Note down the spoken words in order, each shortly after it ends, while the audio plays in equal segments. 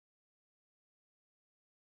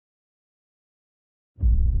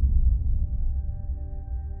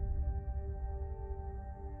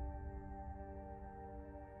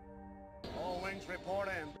Lynch, report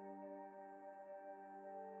in.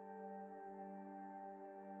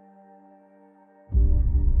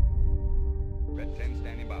 Red 10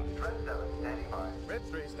 standing by. Red 7 standing by. Red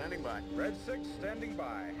 3 standing by. Red 6 standing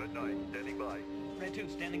by. Red 9 standing by. Red 2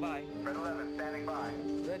 standing by. Red 11 standing by.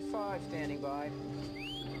 Red 5 standing by.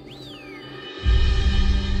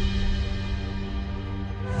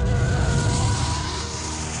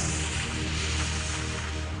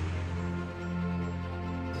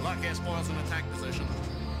 Lock air spoils in attack position.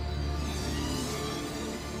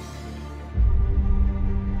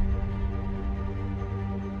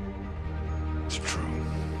 It's true.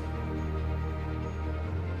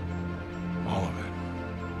 All of it.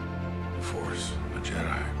 The Force, the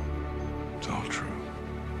Jedi. It's all true.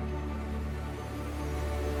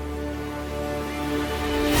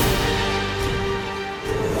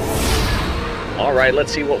 All right,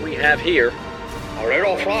 let's see what we have here. A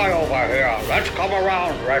little flyover here. Let's come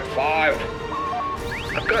around, Red 5.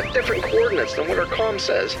 I've got different coordinates than what our comm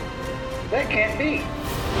says. That can't be.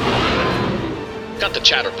 Got the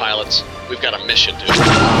chatter pilots. We've got a mission, dude.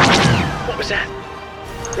 What was that?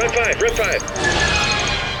 Red 5, Red 5.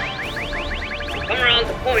 Come around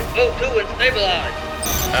to point 02 and stabilize.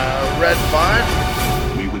 Red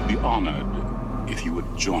 5? We would be honored if you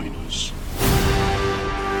would join us.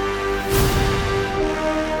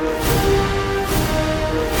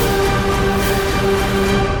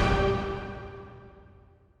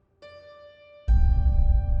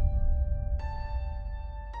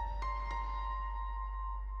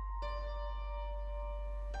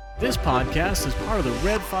 This podcast is part of the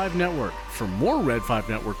Red 5 Network. For more Red 5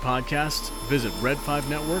 Network podcasts, visit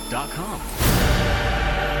red5network.com.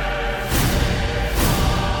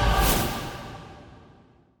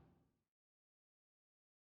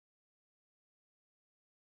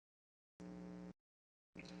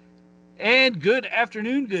 And good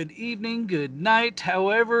afternoon, good evening, good night,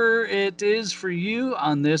 however it is for you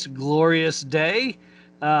on this glorious day.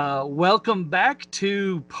 Welcome back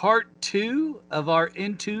to part 2 of our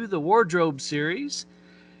Into the Wardrobe series.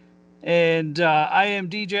 And I am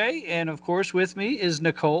DJ, and of course with me is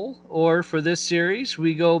Nicole, or for this series,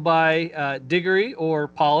 we go by Diggory or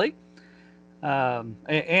Polly.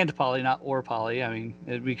 And Polly, not or Polly. I mean,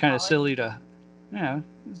 it'd be kind of silly to, you know,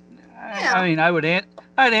 I mean,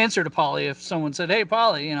 I'd answer to Polly if someone said, "Hey,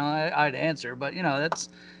 Polly," you know, I'd answer, but you know, that's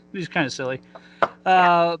just kind of silly.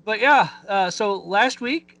 But yeah, so last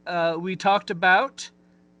week we talked about.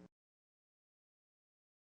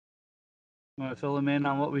 Want to fill them in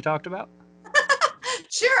on what we talked about?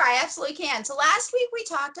 Sure, I absolutely can. So last week we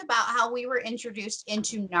talked about how we were introduced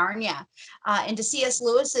into Narnia, into C.S.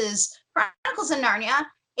 Lewis's Chronicles of Narnia.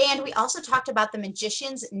 And we also talked about the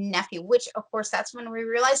magician's nephew, which, of course, that's when we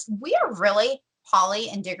realized we are really Polly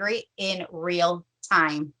and Diggory in real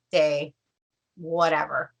time, day,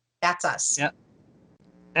 whatever. That's us. Yeah.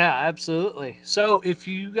 Yeah, absolutely. So if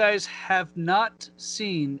you guys have not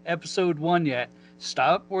seen episode 1 yet,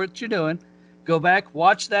 stop what you're doing. Go back,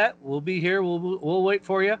 watch that. We'll be here. We'll wait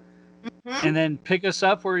for you. Mm-hmm. And then pick us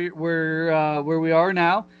up where we are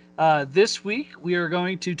now. This week, we are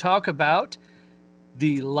going to talk about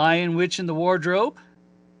The Lion, Witch, and the Wardrobe.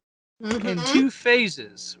 Mm-hmm. In 2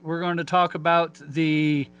 phases. We're going to talk about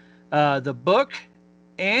the book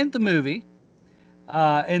and the movie.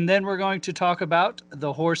 And then we're going to talk about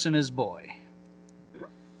The Horse and His Boy.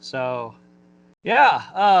 So,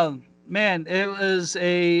 yeah, man, it was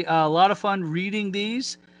a lot of fun reading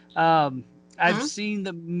these. I've seen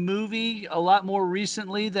the movie a lot more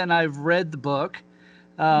recently than I've read the book.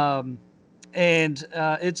 And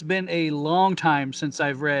it's been a long time since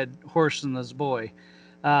I've read Horse and His Boy.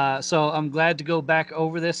 So I'm glad to go back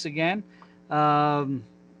over this again.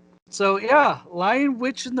 So yeah, Lion,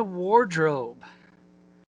 Witch, and the Wardrobe.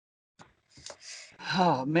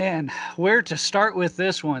 Oh man, where to start with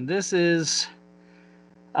this one? This is,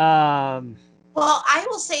 well, I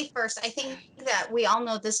will say first, I think that we all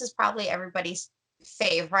know this is probably everybody's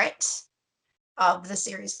favorite of the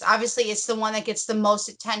series. Obviously, it's the one that gets the most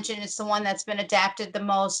attention. It's the one that's been adapted the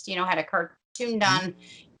most, you know, had a cartoon done.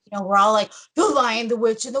 You know, we're all like, The Lion, the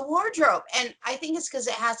Witch, and the Wardrobe. And I think it's because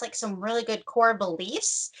it has like some really good core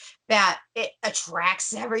beliefs that it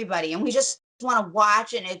attracts everybody. And we just want to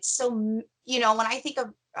watch. And it's so, you know, when I think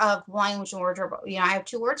of Lion, Witch, and Wardrobe, you know, I have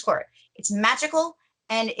 2 words for it. It's magical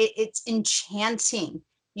and it's enchanting.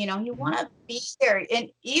 You know, you want to be there. And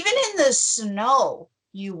even in the snow,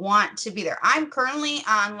 you want to be there. I'm currently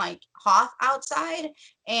on like Hoth outside,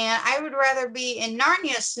 and I would rather be in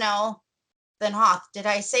Narnia snow than Hoth. Did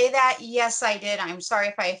I say that? Yes, I did. I'm sorry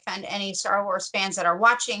if I offend any Star Wars fans that are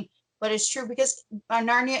watching, but it's true because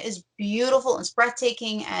Narnia is beautiful, it's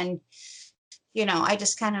breathtaking, and I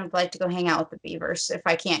just kind of like to go hang out with the beavers if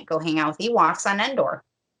I can't go hang out with Ewoks on Endor.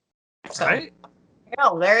 So, Right?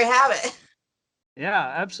 there you have it.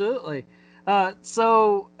 Yeah, absolutely.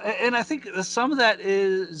 And I think some of that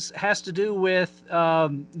has to do with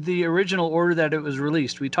the original order that it was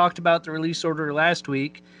released. We talked about the release order last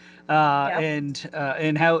week,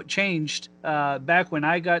 and how it changed. Back when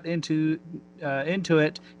I got into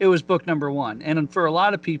it, it was book number 1, and for a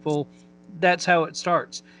lot of people, that's how it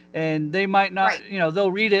starts. And they might not, Right.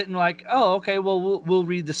 They'll read it and like, oh, okay, well, we'll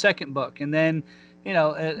read the second book, and then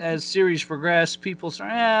as series progress, people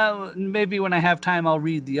say, maybe when I have time, I'll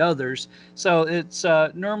read the others. So it's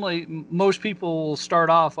normally most people will start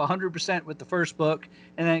off 100% with the first book,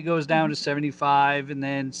 and then it goes down to 75, and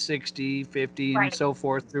then 60, 50, and Right. so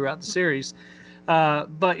forth throughout the series.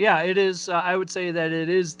 But yeah, it is. I would say that it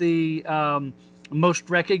is the most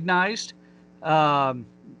recognized,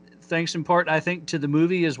 thanks in part, I think, to the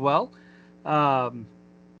movie as well.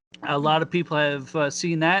 A lot of people have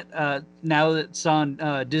seen that now that it's on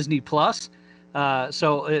Disney Plus.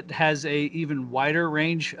 So it has a even wider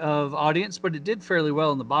range of audience, but it did fairly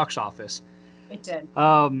well in the box office. It did.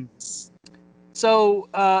 So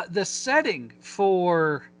the setting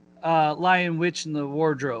for Lion, Witch, and the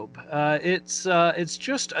Wardrobe, it's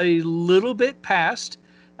just a little bit past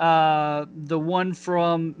the one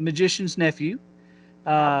from Magician's Nephew,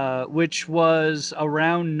 which was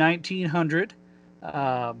around 1900.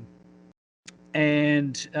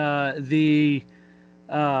 And the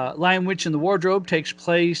Lion, Witch, and the Wardrobe takes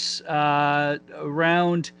place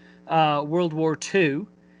around World War II.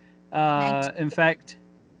 In fact,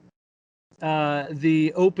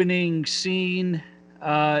 the opening scene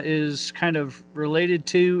is kind of related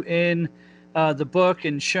to in the book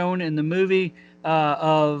and shown in the movie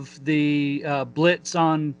of the Blitz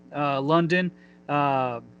on London.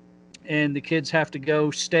 And the kids have to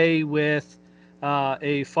go stay with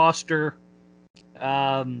a foster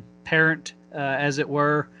parent, as it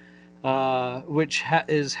were, which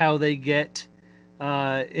is how they get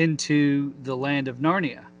into the land of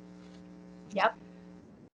Narnia. Yep.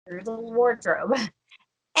 Through the wardrobe.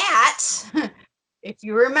 If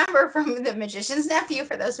you remember from The Magician's Nephew,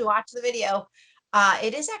 for those who watch the video,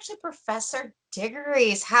 it is actually Professor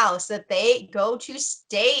Diggory's house that they go to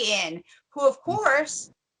stay in, who, of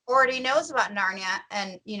course, already knows about Narnia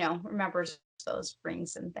and, remembers those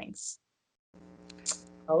rings and things.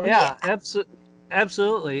 Oh, yeah.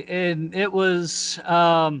 Absolutely. And it was,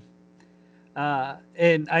 and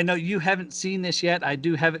I know you haven't seen this yet. I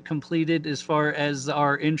do have it completed as far as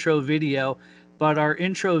our intro video, but our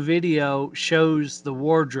intro video shows the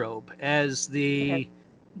wardrobe as the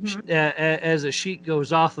as a sheet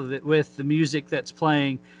goes off of it with the music that's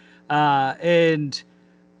playing, and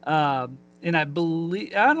I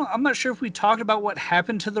believe I'm not sure if we talked about what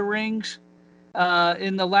happened to the rings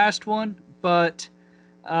in the last one, but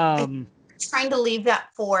trying to leave that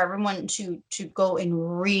for everyone to go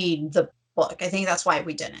and read the book. I think that's why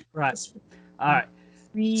we didn't. Right. All right.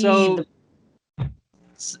 Read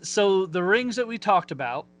So the rings that we talked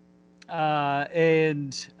about,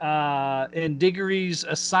 and Diggory's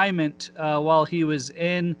assignment while he was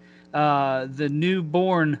in the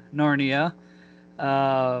newborn Narnia,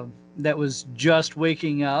 that was just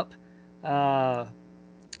waking up,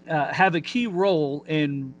 have a key role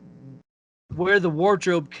in where the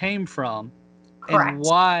wardrobe came from. Correct. And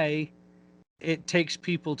why it takes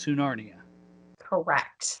people to Narnia.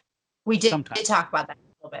 Correct. We did talk about that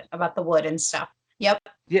a little bit, about the wood and stuff. Yep.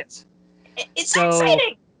 Yes. It's so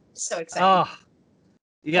exciting. So exciting. Oh,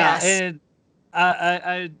 yeah. Yes. And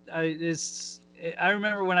I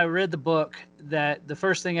remember when I read the book that the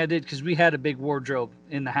first thing I did, because we had a big wardrobe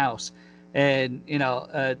in the house, and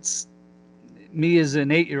it's me as an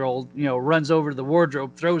 8-year-old, runs over to the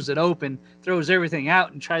wardrobe, throws it open, throws everything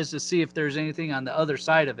out, and tries to see if there's anything on the other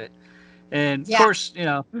side of it. And of course,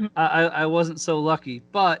 I wasn't so lucky,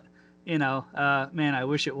 but man, I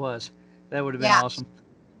wish it was. That would have been awesome.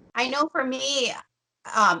 I know for me,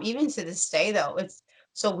 even to this day though,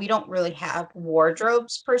 so we don't really have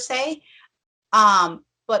wardrobes per se.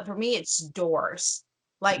 But for me, it's doors.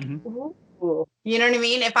 Like, ooh, you know what I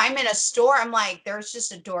mean? If I'm in a store, I'm like, there's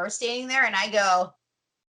just a door standing there, and I go,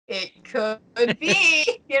 it could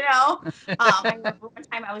be, I remember one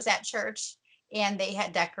time I was at church and they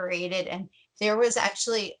had decorated, and there was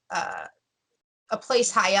actually a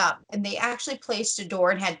place high up, and they actually placed a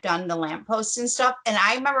door and had done the lampposts and stuff. And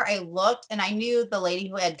I remember I looked and I knew the lady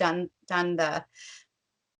who had done the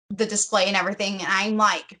display and everything. And I'm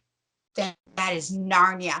like, that is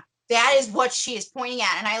Narnia. That is what she is pointing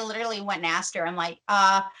at. And I literally went and asked her. I'm like,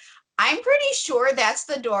 I I'm pretty sure that's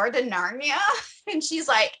the door to Narnia. And she's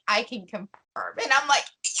like, I can confirm. And I'm like,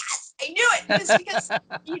 yes, I knew it. Just because,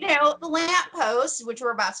 the lamppost, which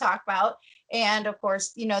we're about to talk about, and of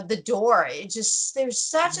course, the door, there's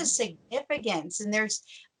such a significance. And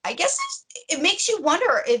I guess it makes you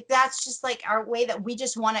wonder if that's just like our way that we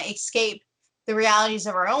just want to escape the realities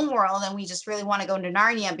of our own world. And we just really want to go into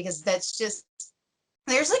Narnia because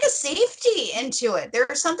there's like a safety into it.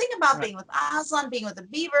 There's something about being with Aslan, being with the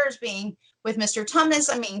beavers, being with Mr.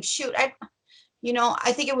 Tumnus. I mean, shoot, I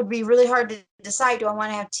think it would be really hard to decide, do I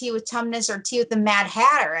want to have tea with Tumnus or tea with the Mad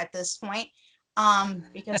Hatter at this point?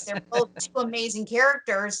 Because they're both two amazing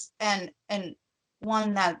characters, and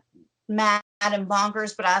one that mad and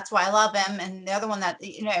bonkers, but that's why I love him. And the other one that,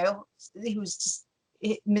 who's just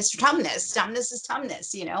Mr. Tumnus. Tumnus is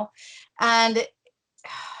Tumnus, and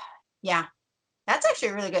yeah. That's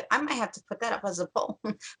actually really good. I might have to put that up as a poll.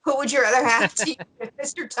 Who would you rather have,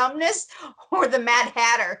 Mr. Tumnus or the Mad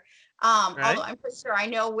Hatter? Although I'm pretty sure I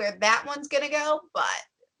know where that one's gonna go,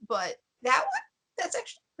 but that one, that's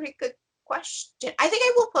actually a pretty good question. I think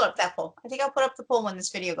I will put up that poll. I think I'll put up the poll when this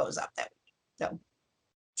video goes up that week. So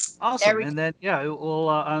awesome. And then we'll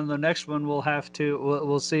on the next one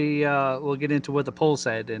we'll see. We'll get into what the poll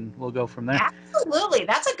said, and we'll go from there. Absolutely,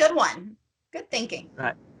 that's a good one. Good thinking.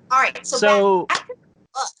 Right. All right, so back to the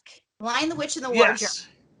book, Lion, the Witch, and the Wardrobe.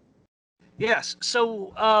 Yes.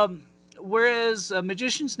 So, whereas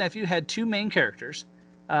Magician's Nephew had two main characters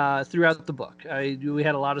throughout the book, we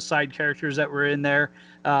had a lot of side characters that were in there,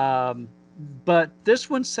 but this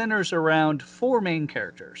one centers around four main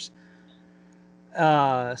characters.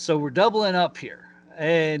 So we're doubling up here.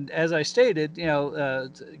 And as I stated,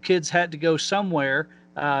 kids had to go somewhere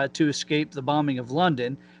to escape the bombing of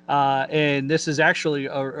London. And this is actually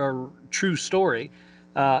a true story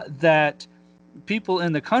that people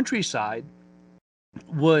in the countryside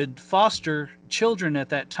would foster children at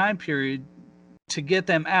that time period to get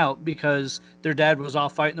them out because their dad was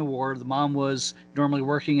off fighting the war. The mom was normally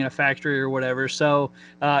working in a factory or whatever. So,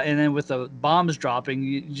 and then with the bombs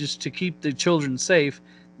dropping, just to keep the children safe,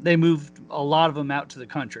 they moved a lot of them out to the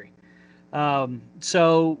country.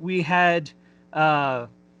 So we had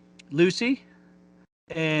Lucy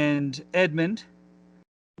and Edmund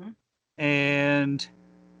and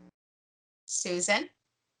Susan.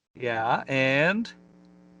 Yeah, and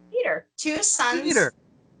Peter. Two sons. Peter.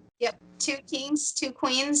 Yep. Two kings, two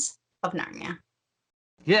queens of Narnia.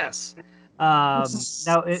 Yes. Now,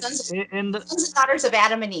 sons and daughters of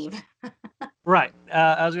Adam and Eve. Right.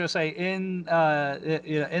 I was going to say in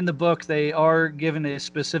the book they are given a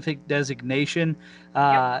specific designation,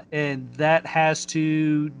 and that has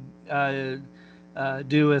to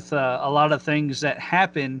do with a lot of things that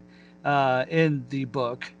happen in the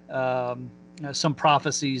book. Some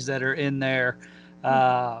prophecies that are in there.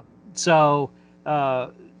 So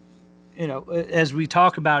as we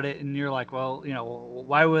talk about it, and you're like, well,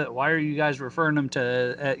 why are you guys referring them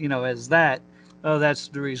to, as that? Oh, that's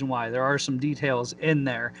the reason why. There are some details in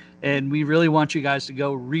there, and we really want you guys to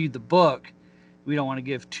go read the book. We don't want to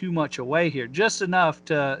give too much away here, just enough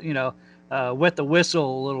to, wet the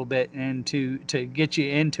whistle a little bit and to get you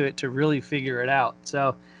into it to really figure it out.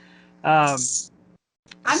 So,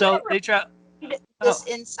 they try this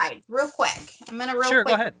insight real quick. I'm gonna quick.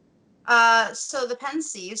 Go ahead. So the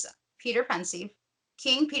Pensieves, Peter Pensieve,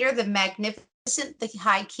 King Peter the Magnificent, the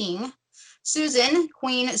High King, Susan,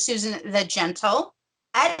 Queen Susan the Gentle,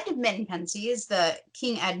 Edmund Pensieve is the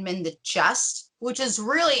King Edmund the Just, which is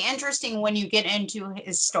really interesting when you get into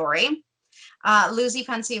his story. Lucy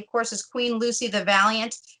Pensieve, of course, is Queen Lucy the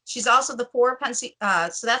Valiant. She's also the four Pensieve.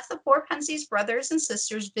 So that's the four Pensieves, brothers and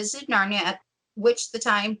sisters, visited Narnia at the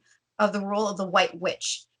time of the rule of the White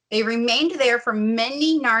Witch. They remained there for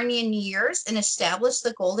many Narnian years and established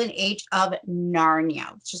the golden age of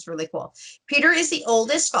Narnia, which is really cool. Peter is the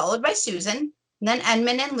oldest, followed by Susan, then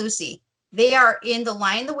Edmund and Lucy. They are in The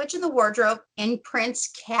Lion, the Witch, and the Wardrobe and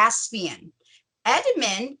Prince Caspian.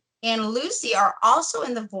 Edmund and Lucy are also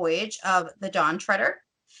in The Voyage of the Dawn Treader.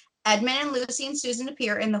 Edmund and Lucy and Susan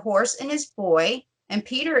appear in The Horse and His Boy, and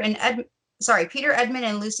Peter, Edmund,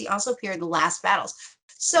 and Lucy also appear in The Last Battles.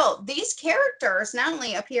 So these characters not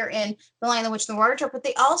only appear in The Lion, the Witch, and the Wardrobe, but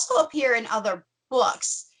they also appear in other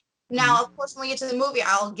books. Now, of course, when we get to the movie,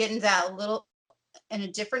 I'll get into that a little in a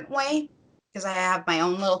different way because I have my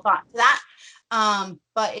own little thought to that.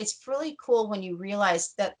 But it's really cool when you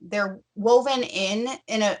realize that they're woven in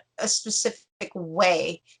a specific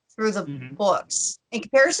way through the books in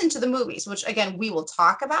comparison to the movies, which again, we will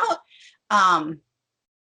talk about.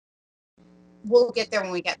 We'll get there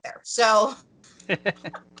when we get there. So,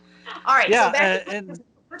 all right. Yeah,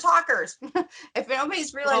 So we're talkers. If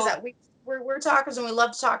nobody's realized that, we're talkers, and we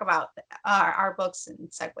love to talk about our books and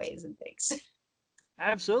segues and things.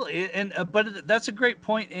 Absolutely, and but that's a great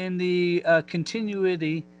point in the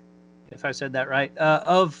continuity, if I said that right,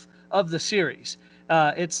 of the series.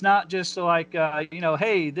 It's not just like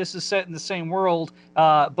hey, this is set in the same world,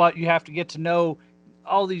 but you have to get to know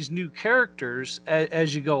all these new characters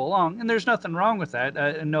as you go along, and there's nothing wrong with that.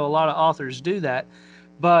 I know a lot of authors do that,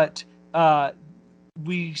 but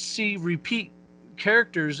we see repeat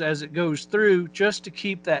characters as it goes through, just to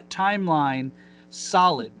keep that timeline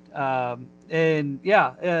solid. And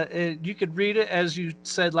you could read it, as you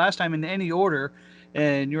said last time, in any order,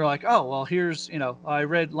 and you're like, oh well, here's I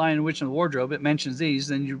read Lion and Witch and the Wardrobe, it mentions these,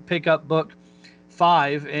 then you pick up book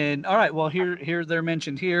 5, and all right, well, here they're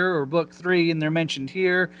mentioned here, or book 3 and they're mentioned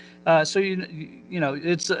here. So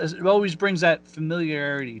it always brings that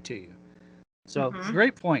familiarity to you. So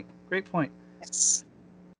great point. Yes.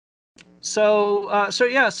 So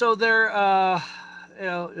they're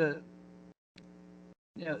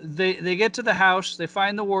they get to the house, they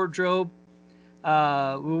find the wardrobe. We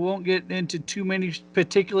won't get into too many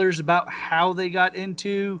particulars about how they got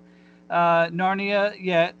into Narnia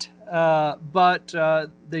yet. But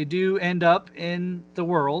they do end up in the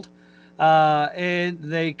world, and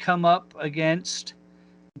they come up against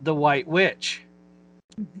the White Witch,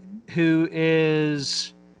 who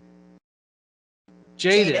is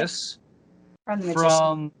Jadis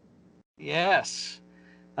from yes.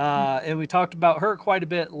 And we talked about her quite a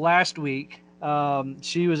bit last week.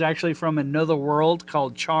 She was actually from another world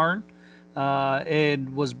called Charn,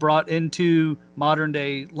 and was brought into modern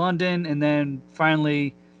day London, and then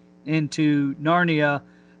finally into Narnia,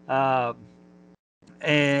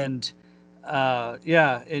 and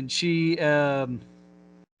she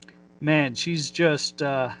she's just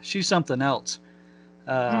she's something else.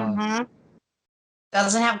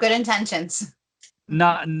 Doesn't have good intentions.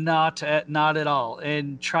 Not at all,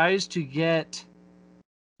 and tries to get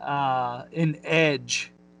an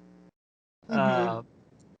edge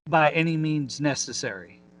by any means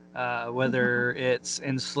necessary, whether it's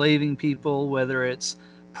enslaving people, whether it's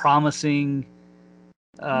promising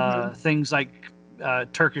things like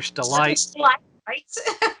Turkish delight. Right?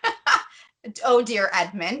 Oh dear,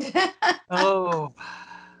 Edmund. Oh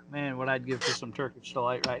man, what I'd give for some Turkish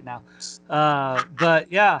delight right now. But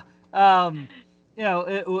yeah,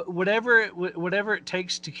 whatever it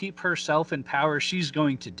takes to keep herself in power, she's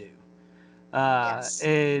going to do. Yes.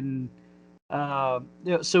 And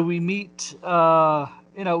so we meet.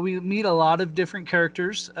 We meet a lot of different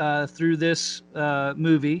characters through this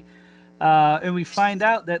movie, and we find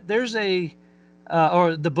out that there's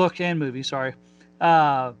or the book and movie, sorry.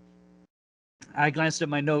 I glanced at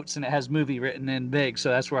my notes and it has movie written in big, so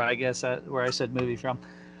that's where where I said movie from.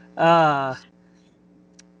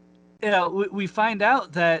 We find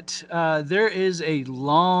out that there is a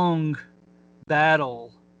long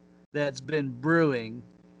battle that's been brewing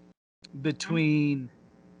between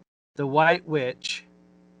the White Witch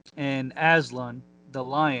and Aslan, the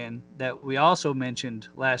lion that we also mentioned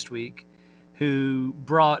last week, who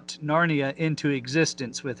brought Narnia into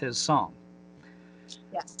existence with his song.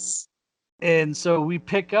 Yes. And so we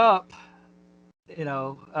pick up,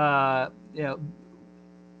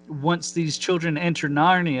 once these children enter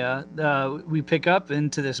Narnia, we pick up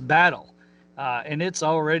into this battle, and it's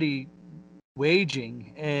already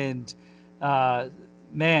waging. And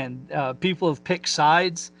people have picked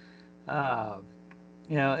sides. So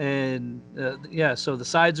the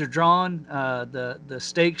sides are drawn, the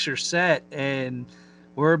stakes are set, and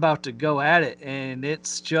we're about to go at it. And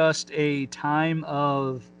it's just a time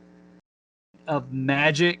of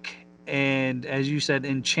magic, and as you said,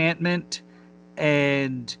 enchantment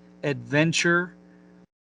and adventure,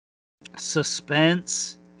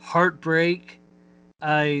 suspense, heartbreak.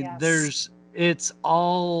 It's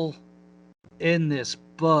all in this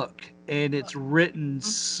book, and it's written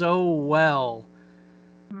so well.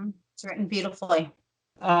 It's written beautifully.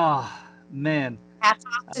 Oh man! Hats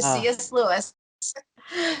off to C.S. Lewis.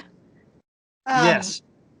 Yes.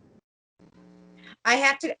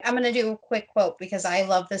 I'm going to do a quick quote because I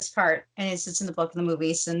love this part, and it's in the book and the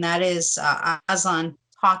movies, and that is Aslan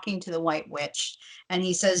talking to the White Witch, and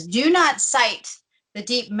he says, "Do not cite the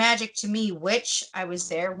deep magic to me, witch. I was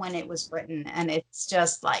there when it was written." And it's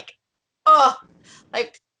just like,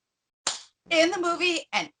 in the movie,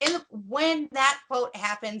 and when that quote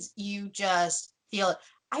happens, you just feel it.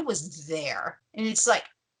 I was there, and it's like,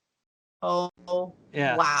 oh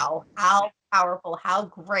yeah. Wow, how powerful, how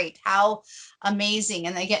great, how amazing.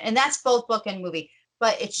 And that's both book and movie,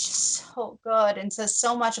 but it's just so good and says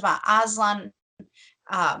so much about Aslan,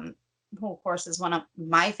 who of course is one of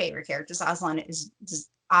my favorite characters. Aslan is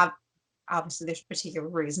obviously there's particular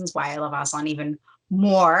reasons why I love Aslan even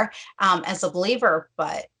more as a believer,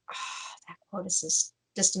 but that quote is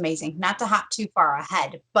just amazing. Not to hop too far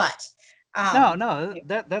ahead, but no,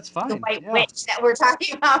 that's fine. The White Witch that we're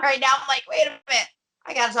talking about right now. I'm like, wait a minute,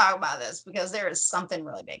 I got to talk about this because there is something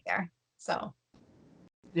really big there. So,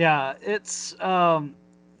 yeah, it's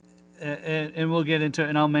and we'll get into it,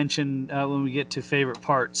 and I'll mention when we get to favorite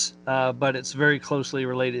parts. But it's very closely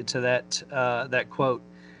related to that quote.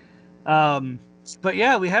 But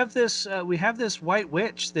yeah, we have this White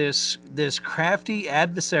Witch, this crafty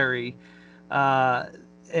adversary,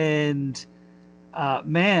 and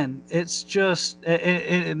man, it's just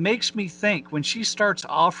it makes me think when she starts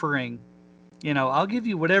offering, I'll give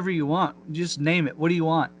you whatever you want, just name it. What do you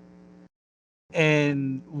want?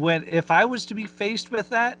 And if I was to be faced with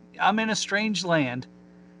that, I'm in a strange land,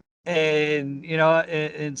 and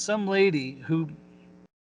and some lady who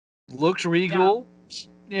looks regal,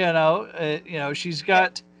 she's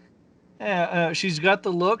got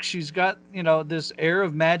the look, she's got this air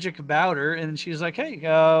of magic about her, and she's like, hey,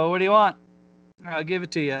 what do you want? I'll give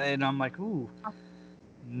it to you. And I'm like, ooh,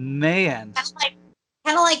 man,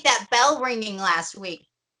 kind of like that bell ringing last week.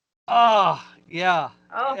 Oh yeah.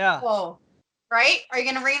 Oh yeah. Whoa. Right? Are you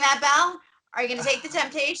gonna ring that bell? Are you gonna take the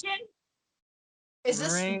temptation? Is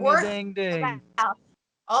this ring worth ding ding?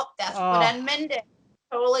 Oh, that's what Edmund did.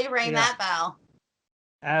 Totally ring that bell.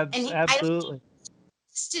 Absolutely.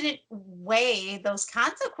 He just didn't weigh those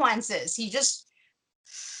consequences. He just,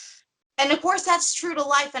 and of course that's true to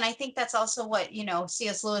life. And I think that's also what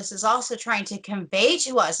C.S. Lewis is also trying to convey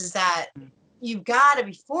to us is that you've got to,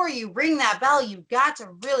 before you ring that bell, you've got to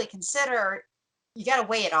really consider. You got to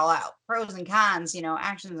weigh it all out, pros and cons,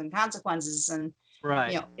 actions and consequences, and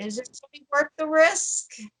right. Is it really worth the risk?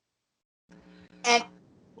 And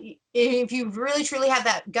if you really truly have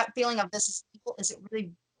that gut feeling of this is evil, is it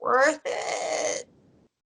really worth it?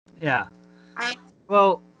 Yeah.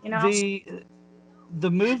 The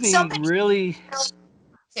movie really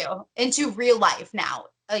into real life now.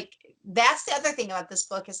 Like that's the other thing about this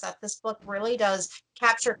book is that this book really does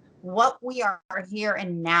capture what we are here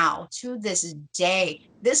and now to this day.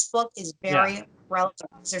 This book is very relevant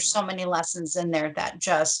because there's so many lessons in there that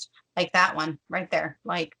just like that one right there.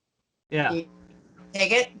 Like, yeah,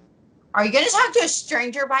 take it. Are you going to talk to a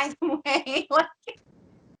stranger, by the way?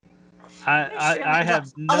 I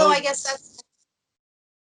have no. Although I guess that's.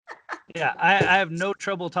 Yeah, I have no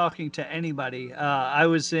trouble talking to anybody. I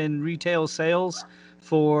was in retail sales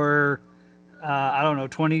for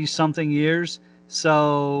 20 something years.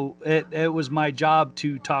 So it was my job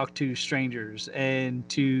to talk to strangers and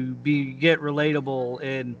to get relatable.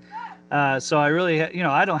 And so I really,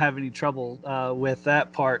 I don't have any trouble with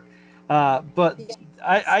that part. But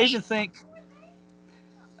I even think,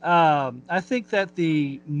 I think that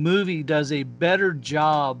the movie does a better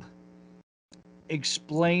job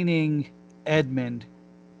explaining Edmund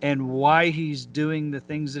and why he's doing the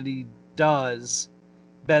things that he does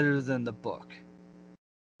better than the book.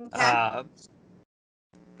 Okay.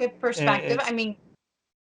 Good perspective. I mean,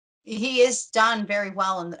 he is done very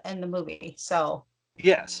well in the movie. So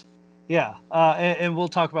yes, yeah, and we'll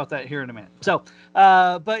talk about that here in a minute. So,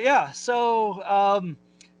 but yeah, so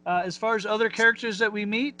as far as other characters that we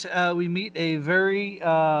meet a very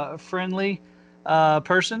friendly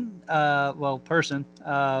person.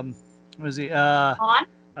 Was he? Fawn.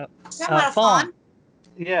 Fawn.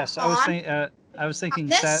 Yes, Fawn? I was thinking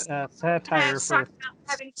satire for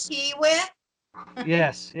having tea with.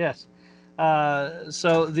 yes.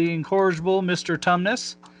 So the incorrigible Mr.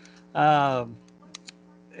 Tumnus,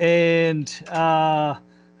 and of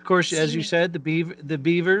course, as you said, the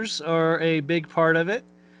beavers are a big part of it.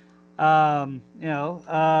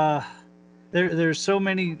 There's so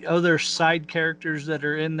many other side characters that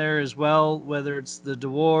are in there as well, whether it's the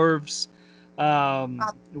dwarves,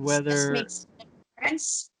 whether this makes a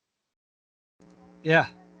difference. Yeah.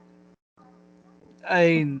 I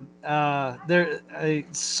mean,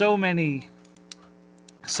 so many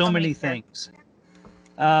things.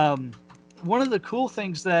 One of the cool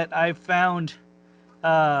things that I found,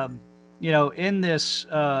 in this,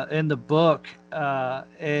 in the book,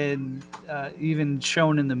 and even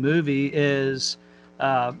shown in the movie is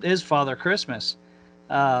Father Christmas.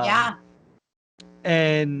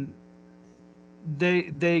 And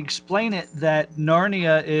they explain it that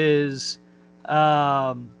Narnia is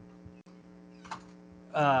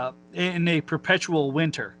in a perpetual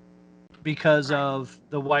winter because of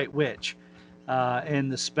the White Witch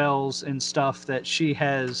and the spells and stuff that she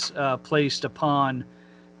has placed upon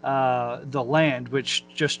the land, which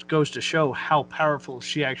just goes to show how powerful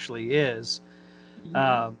she actually is.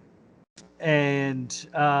 And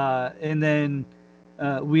then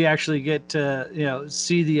we actually get to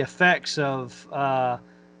see the effects of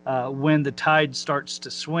when the tide starts to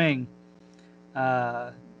swing.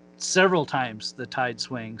 Several times the tide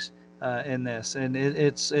swings in this, and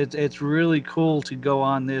it's really cool to go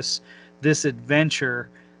on this adventure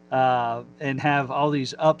and have all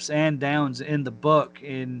these ups and downs in the book.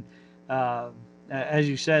 And as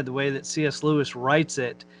you said, the way that C.S. Lewis writes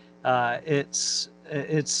it, it's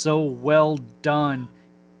so well done.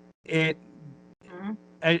 At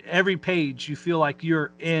every page you feel like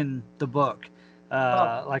you're in the book,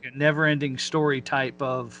 like a never-ending story type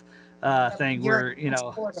of thing where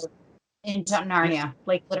into Narnia,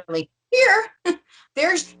 like literally here.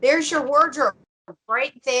 there's your wardrobe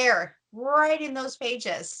right there, right in those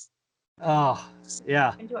pages. Oh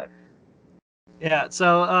yeah. Into it. Yeah.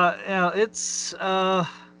 So it's oh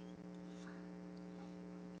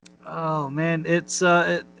man, it's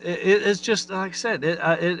just like I said,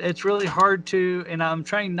 it's really hard to, and I'm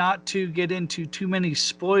trying not to get into too many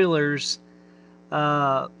spoilers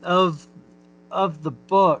of the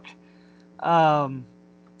book.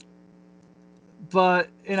 But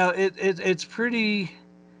it's pretty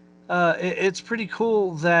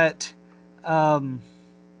cool that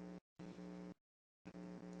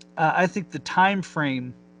I think the time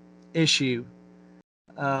frame issue,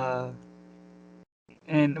 and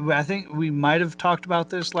I think we might have talked about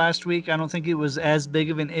this last week. I don't think it was as big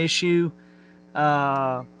of an issue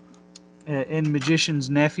in Magician's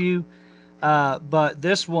Nephew, but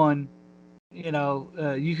this one,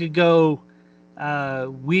 you could go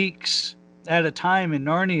weeks at a time in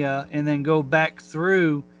Narnia and then go back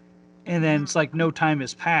through, and then it's like no time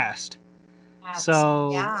has passed. So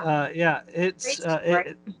it's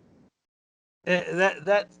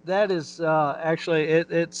that is actually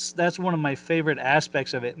that's one of my favorite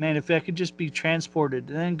aspects of it. Man, if I could just be transported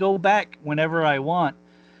and then go back whenever I want,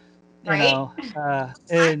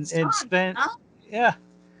 and spend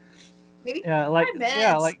maybe 5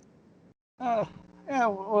 minutes.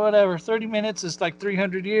 Whatever. 30 minutes is like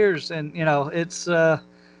 300 years, and it's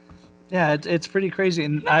it's pretty crazy.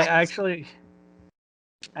 And I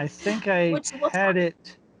think I had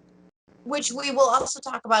it. Which we will also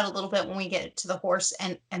talk about a little bit when we get to the horse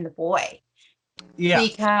and the boy. Yeah.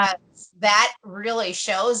 Because that really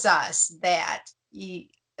shows us that the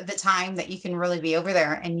time that you can really be over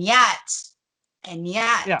there, and yet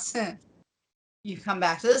you come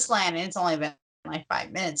back to this land and it's only been like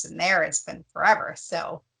 5 minutes, and there it's been forever.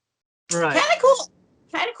 So right. Kind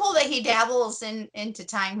of cool that he dabbles into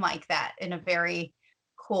time like that in a very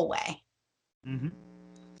cool way. Mm-hmm.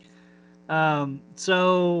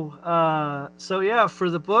 So yeah, for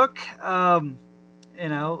the book,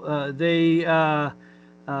 they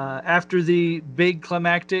after the big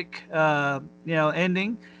climactic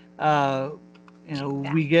ending,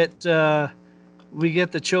 we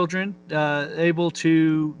get the children able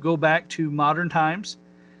to go back to modern times,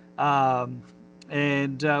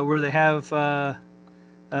 and where they have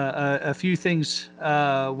a few things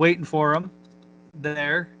waiting for them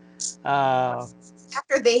there.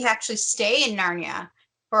 After they actually stay in Narnia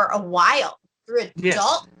for a while through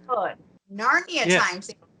adulthood, Narnia times,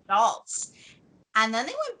 they were adults, and then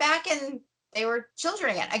they went back and they were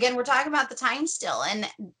children again. Again, we're talking about the time still, and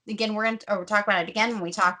again we're talk about it again when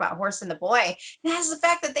we talk about Horse and the Boy. It has the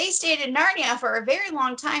fact that they stayed in Narnia for a very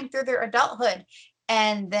long time through their adulthood,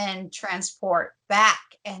 and then transport back,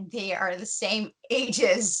 and they are the same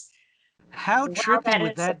ages. How trippy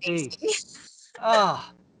would that be? Oh.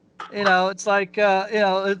 It's like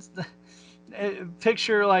it's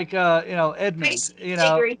picture like Edmund.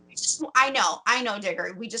 Diggory. I know,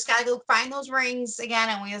 Diggory. We just gotta go find those rings again,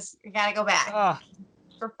 and we gotta go back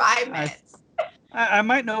for 5 minutes. I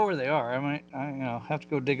might know where they are. I might have to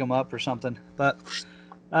go dig them up or something. But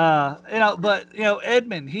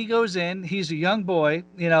Edmund, he goes in. He's a young boy,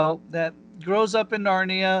 that grows up in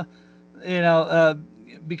Narnia,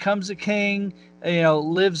 becomes a king,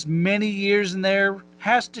 lives many years in there.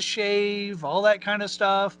 Has to shave, all that kind of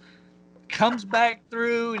stuff. Comes back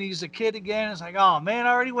through, and he's a kid again. It's like, oh man, I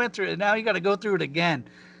already went through it. Now you got to go through it again.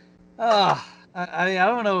 I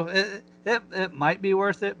don't know. It might be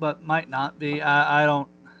worth it, but might not be. I don't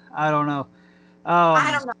know. I don't know.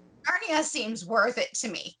 Narnia seems worth it to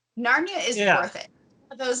me. Narnia is worth it.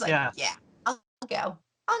 Those I'll go.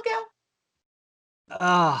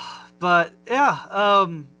 But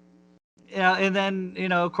and then,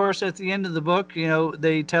 of course, at the end of the book,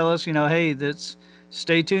 they tell us, hey,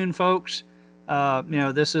 stay tuned, folks.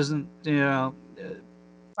 This isn't, far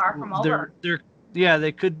from over. yeah,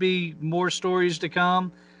 there could be more stories to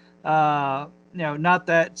come. Not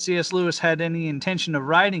that C.S. Lewis had any intention of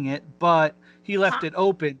writing it, but he left it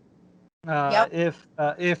open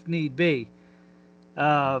if need be.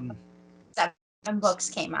 7 books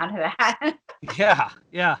came out of that.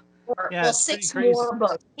 Yeah. Well, 6 more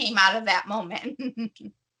books came out of that moment.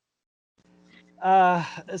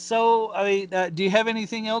 So, I mean, do you have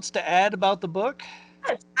anything else to add about the book?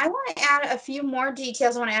 I want to add a few more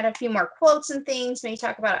details. I want to add a few more quotes and things, maybe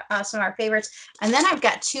talk about some of our favorites. And then I've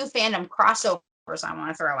got 2 fandom crossovers I want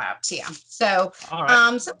to throw out to you. So,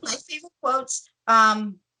 some of my favorite quotes.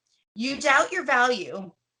 You doubt your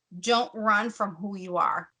value. Don't run from who you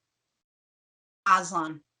are.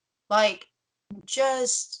 Aslan. Like,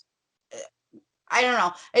 just, I don't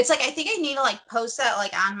know. It's like, I think I need to like post that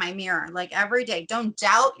like on my mirror, like every day. Don't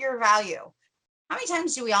doubt your value. How many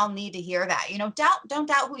times do we all need to hear that? Don't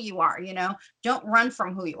doubt who you are, don't run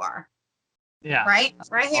from who you are. Yeah. Right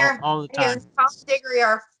here. All the time. Tom and Diggory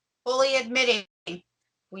are fully admitting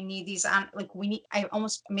we need these on, like I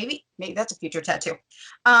almost, maybe that's a future tattoo.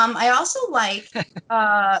 I also like, and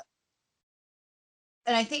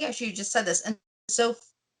I think I should have just said this. And so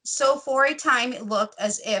for a time, it looked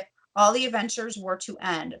as if all the adventures were to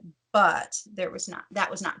end, but that was not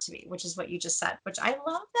to be, which is what you just said, which I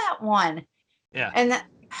love that one. Yeah. And that,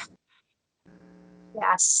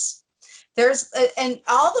 yes, there's, and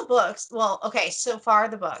all the books, well, okay, so far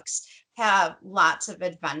the books have lots of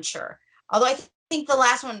adventure. Although I think the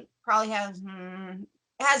last one probably has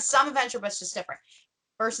some adventure, but it's just different.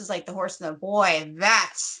 Versus like The Horse and the Boy,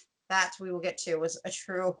 that we will get to was a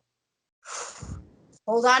true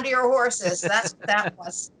hold on to your horses. That's what that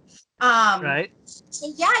was. Right.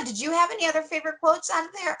 So yeah, did you have any other favorite quotes out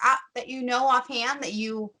of there that you know offhand that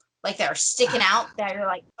you like that are sticking out that you're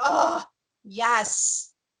like, oh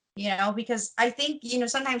yes, because I think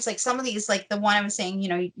sometimes like some of these, like the one I was saying,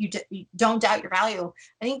 you don't doubt your value.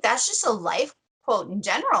 I think that's just a life quote in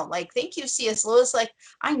general. Like, thank you, C.S. Lewis. Like,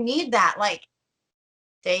 I need that like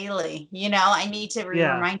daily. I need to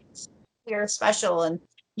remind you're special, and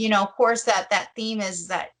of course that theme is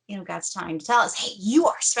that God's trying to tell us, hey, you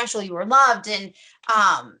are special, you are loved, and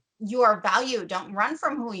you are valued. Don't run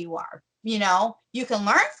from who you are. You can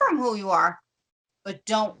learn from who you are, but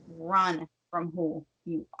don't run from who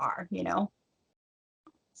you are,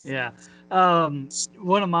 Yeah.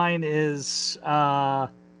 One of mine is, where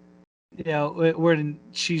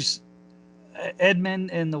she's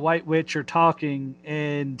Edmund and the White Witch are talking,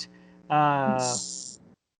 and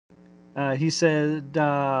he said,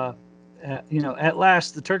 at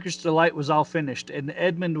last the Turkish delight was all finished, and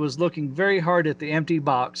Edmund was looking very hard at the empty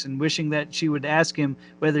box and wishing that she would ask him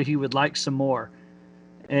whether he would like some more.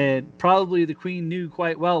 And probably the queen knew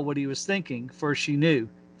quite well what he was thinking, for she knew,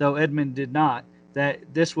 though Edmund did not, that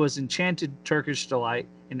this was enchanted Turkish delight,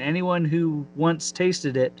 and anyone who once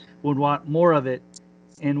tasted it would want more of it,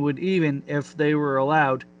 and would even, if they were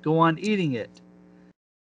allowed, go on eating it.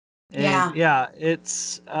 And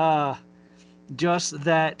it's just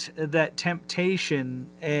that temptation,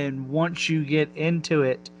 and once you get into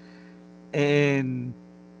it, and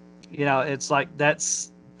it's like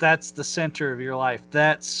that's the center of your life.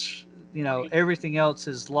 That's everything else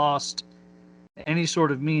has lost any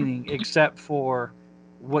sort of meaning except for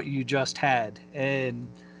what you just had. And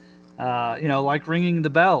like ringing the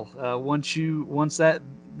bell, once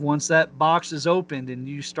that box is opened and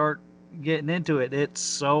you start getting into it, it's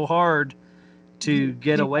so hard to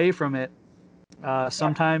get away from it.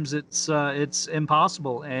 Sometimes it's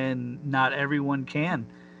impossible, and not everyone can.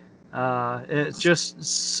 It's just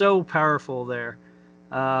so powerful there.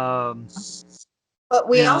 But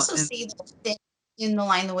we also see that in The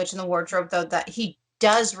Lion, the Witch, and the Wardrobe, though, that he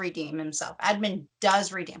does redeem himself. Edmund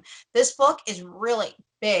does redeem. This book is really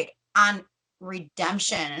big on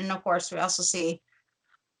redemption, and of course, we also see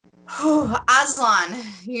Aslan.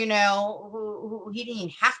 Who he didn't even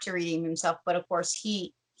have to redeem himself, but of course,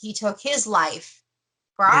 he took his life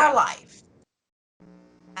for our life,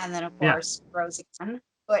 and then of course rose again,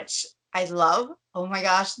 which I love. Oh my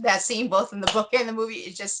gosh, that scene both in the book and the movie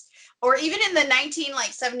is just, or even in the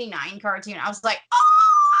 1979 cartoon, I was like,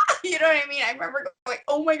 you know what I mean? I remember going,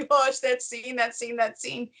 oh my gosh, that scene,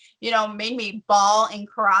 made me bawl and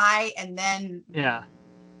cry. And then,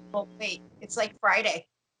 well, wait, it's like Friday.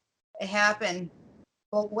 It happened.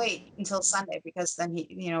 Well, wait until Sunday, because then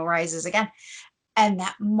he, rises again. And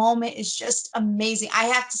that moment is just amazing. I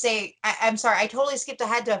have to say, I'm sorry, I totally skipped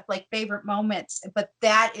ahead to like favorite moments, but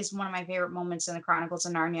that is one of my favorite moments in the Chronicles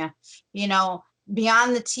of Narnia.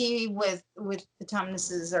 Beyond the tea with the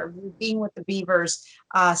Tumnuses, or being with the Beavers,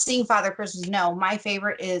 seeing Father Christmas. No, my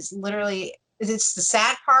favorite is literally, it's the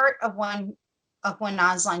sad part of when of when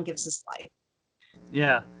Aslan gives his life.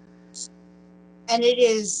 Yeah. And it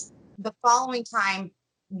is the following time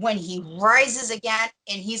when he rises again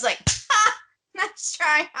and he's like, ha, nice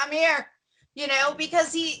try, I'm here. You know,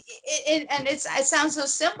 because it sounds so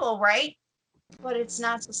simple, right? But it's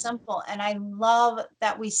not so simple. And I love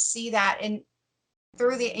that we see that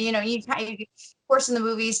through the, you know, of course in the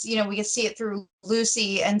movies, you know, we can see it through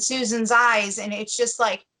Lucy and Susan's eyes. And it's just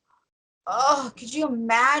like, oh, could you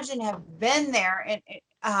imagine have been there? And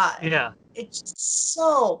Yeah. It's just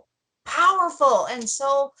so powerful and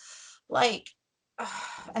so like,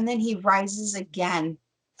 and then he rises again.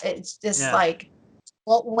 It's just like,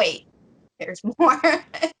 well, wait, there's more,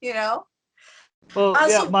 you know? Well,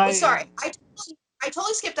 sorry, I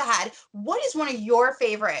totally skipped ahead. What is one of your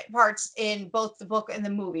favorite parts in both the book and the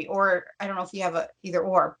movie? Or I don't know if you have a either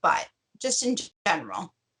or, but just in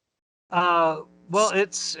general. Well,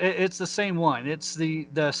 it's the same one. It's the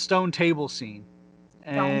stone table scene.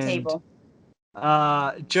 Stone table.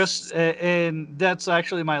 And that's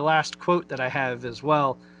actually my last quote that I have as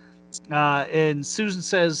well. And Susan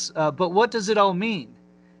says, "But what does it all mean?"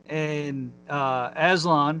 And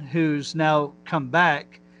Aslan, who's now come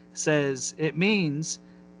back, says, "It means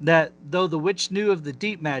that though the witch knew of the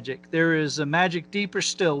deep magic, there is a magic deeper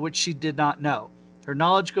still which she did not know. Her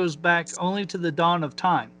knowledge goes back only to the dawn of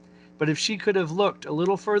time. But if she could have looked a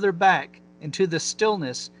little further back into the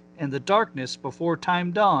stillness and the darkness before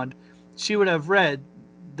time dawned, she would have read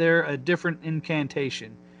there a different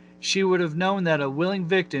incantation. She would have known that a willing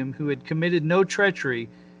victim who had committed no treachery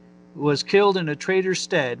was killed in a traitor's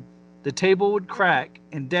stead. The table would crack,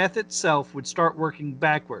 and death itself would start working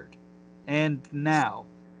backward. And now."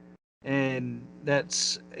 And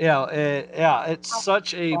that's, it's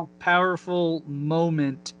such a powerful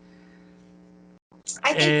moment.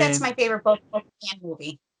 I think that's my favorite book and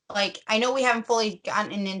movie. Like, I know we haven't fully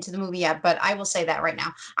gotten into the movie yet, but I will say that right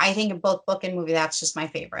now. I think in both book and movie, that's just my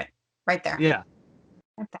favorite right there. Yeah.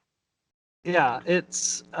 Okay. Yeah.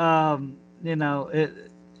 It's, you know,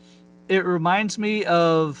 it reminds me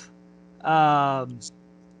of,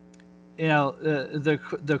 you know,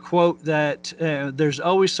 the quote that there's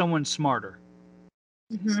always someone smarter.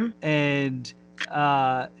 Mm-hmm. And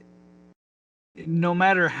no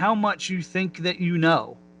matter how much you think that you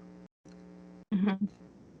know, mm-hmm.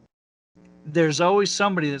 there's always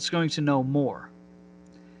somebody that's going to know more.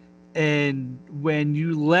 And when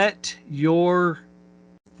you let your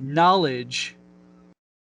knowledge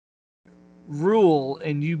rule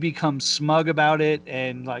and you become smug about it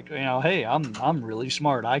and like, you know, hey, I'm really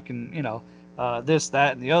smart. I can, you know, this,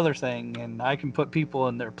 that, and the other thing, and I can put people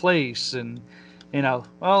in their place, and, you know,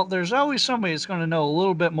 well, there's always somebody that's going to know a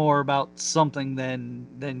little bit more about something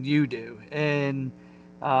than you do. And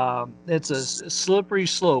it's a slippery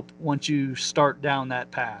slope once you start down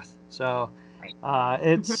that path. So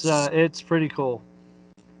it's pretty cool.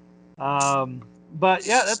 But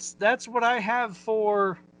yeah, that's what I have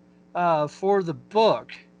for the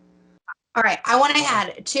book. All right, I want to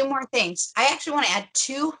add two more things. I actually want to add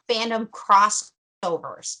 2 fandom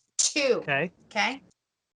crossovers. 2.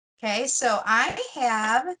 Okay, so I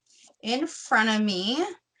have in front of me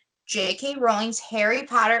J.K. Rowling's Harry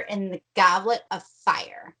Potter and the Goblet of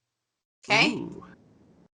Fire. Okay? Ooh.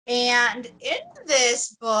 And in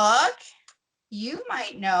this book, you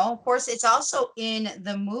might know, of course, it's also in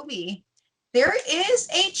the movie, there is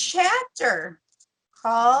a chapter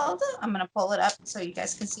called, I'm going to pull it up so you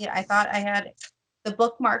guys can see it. I thought I had the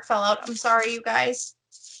bookmark fell out. I'm sorry, you guys.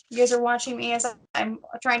 You guys are watching me as I'm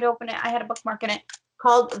trying to open it. I had a bookmark in it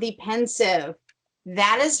called The Pensive.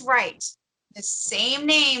 That is right. The same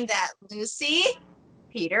name that Lucy,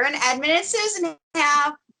 Peter, and Edmund and Susan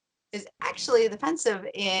have is actually The Pensive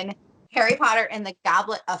in Harry Potter and the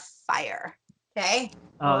Goblet of Fire. Okay?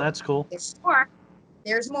 Oh, that's cool. There's more.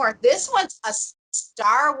 There's more. This one's a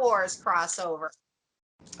Star Wars crossover.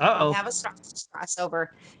 Uh-oh. We have a Star Wars crossover.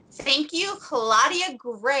 Thank you, Claudia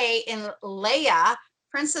Gray and Leia,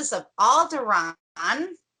 Princess of Alderaan.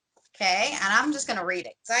 Okay, and I'm just gonna read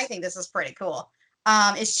it because I think this is pretty cool.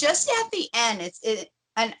 It's just at the end.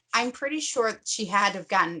 And I'm pretty sure she had to have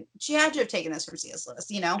taken this from C.S. Lewis.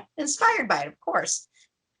 You know, inspired by it, of course.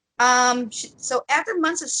 So after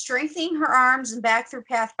months of strengthening her arms and back through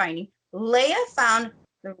pathfinding, Leia found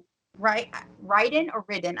the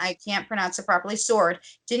Ridden, I can't pronounce it properly, sword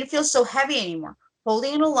didn't feel so heavy anymore.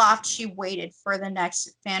 Holding it aloft, she waited for the next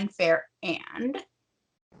fanfare. And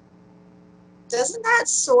doesn't that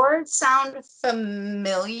sword sound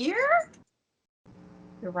familiar?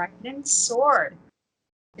 The Ridden sword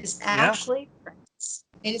is actually Prince.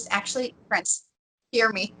 It is actually Prince.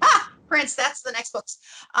 Hear me. Prince, that's the next book's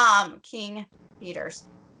King Peter's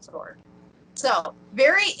sword. So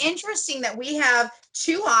very interesting that we have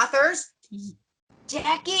two authors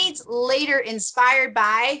decades later inspired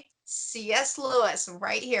by C.S. Lewis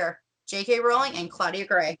right here, J.K. Rowling and Claudia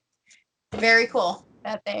Gray. Very cool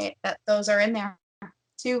that those are in there.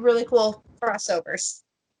 Two really cool crossovers.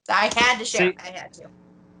 I had to share. I had to.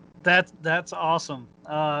 That's awesome.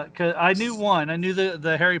 'Cause I knew one. I knew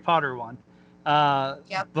the Harry Potter one.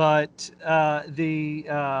 Yep. But the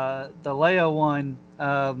Leia one,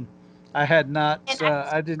 I had not.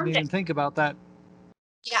 I didn't even think about that.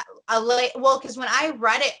 Yeah, well, because when I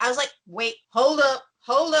read it, I was like, wait, hold up.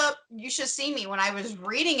 You should see me. When I was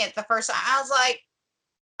reading it the first time, I was like,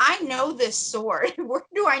 I know this sword. Where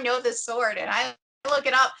do I know this sword? And I look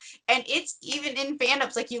it up, and it's even in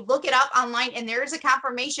fandoms. Like, you look it up online, and there's a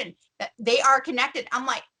confirmation that they are connected. I'm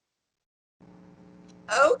like,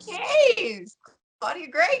 okay, Claudia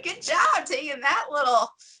Gray, good job taking that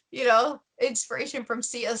little, inspiration from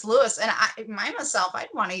C.S. Lewis. And I'd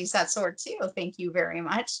want to use that sword too. Thank you very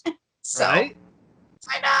much. So, right?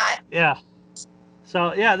 Why not? Yeah.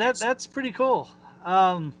 So yeah, that's pretty cool.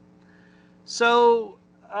 The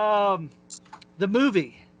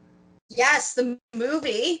movie. Yes, the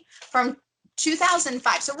movie from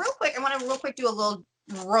 2005. So real quick, I want to do a little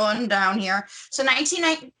rundown here. So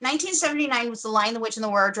 1979 was The Lion, the Witch, and the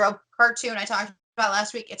Wardrobe cartoon I talked about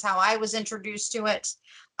last week. It's how I was introduced to it.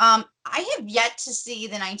 I have yet to see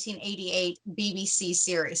the 1988 BBC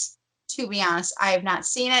series. To be honest, I have not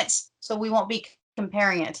seen it, so we won't be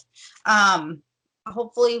comparing it.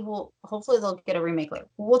 Hopefully they'll get a remake later.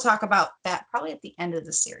 We'll talk about that probably at the end of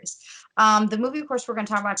the series. The movie, of course, we're going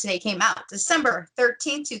to talk about today came out December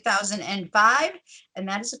 13th, 2005. And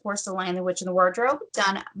that is, of course, The Lion, the Witch, and the Wardrobe,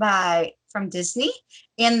 done from Disney.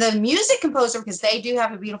 And the music composer, because they do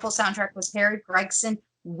have a beautiful soundtrack, was Harry Gregson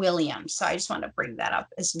Williams. So I just want to bring that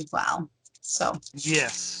up as well. So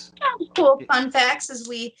yes, cool fun facts as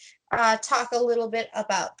we talk a little bit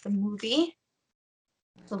about the movie.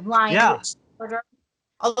 The Lion, the Witch, and the Wardrobe.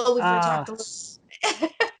 Although we've talked a little.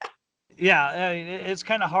 Yeah, I mean, it's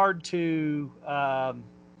kind of hard to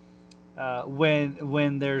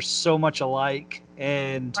when there's so much alike,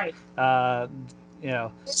 and right.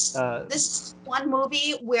 This is one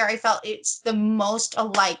movie where I felt it's the most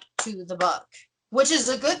alike to the book, which is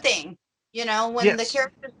a good thing. When the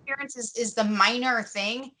character appearance is the minor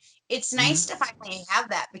thing, it's nice to finally have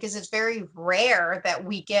that, because it's very rare that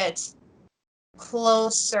we get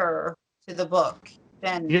closer to the book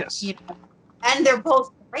than and they're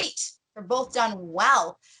both great. They're both done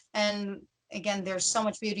well. And again, there's so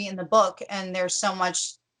much beauty in the book, and there's so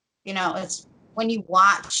much, it's when you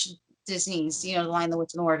watch Disney's, The Lion, the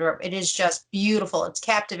Witch, and the Wardrobe, it is just beautiful. It's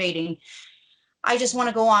captivating. I just want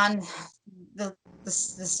to go on the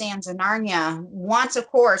sands of Narnia once, of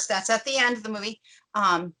course, that's at the end of the movie.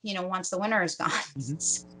 Once the winter is gone.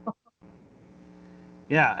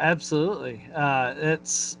 Yeah, absolutely.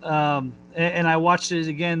 It's and I watched it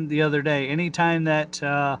again the other day. Anytime that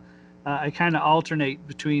I kind of alternate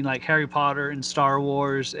between like Harry Potter and Star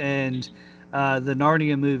Wars and the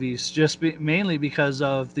Narnia movies, mainly because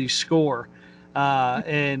of the score,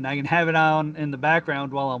 and I can have it on in the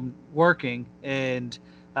background while I'm working, and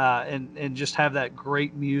just have that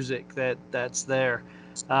great music that's there.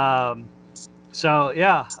 So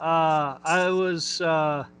yeah, I was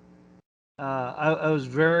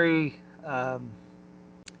very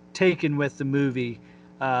taken with the movie.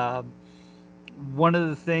 One of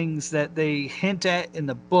the things that they hint at in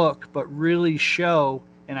the book, but really show,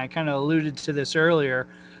 and I kind of alluded to this earlier,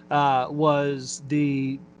 was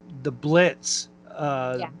the Blitz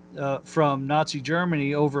from Nazi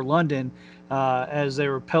Germany over London as they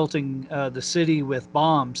were pelting the city with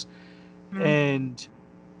bombs. Mm-hmm. And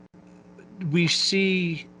we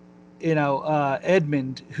see,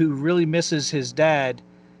 Edmund, who really misses his dad,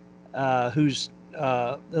 who's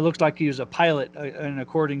it looks like he was a pilot, and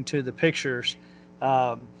according to the pictures,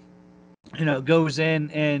 goes in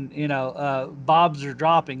and bombs are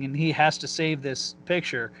dropping, and he has to save this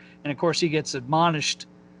picture. And of course, he gets admonished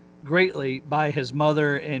greatly by his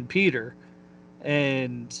mother and Peter,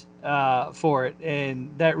 and for it,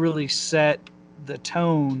 and that really set the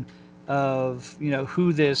tone of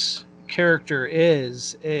who this character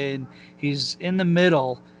is. And he's in the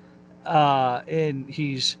middle, and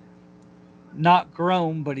he's not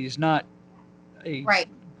grown, but he's not a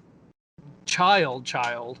child,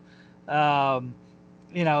 and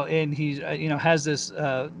he's has this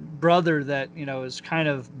brother that is kind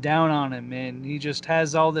of down on him, and he just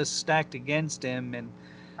has all this stacked against him. And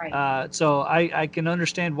so I can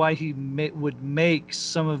understand why he would make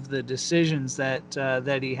some of the decisions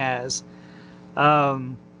that he has.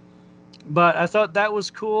 but I thought that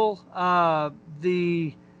was cool.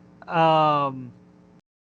 It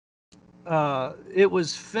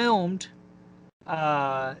was filmed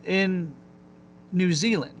in New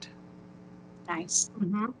Zealand. Nice.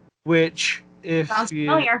 Mm-hmm. Which, if sounds you,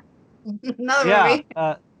 familiar. Another movie.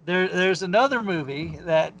 There's another movie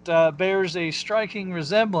that bears a striking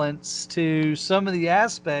resemblance to some of the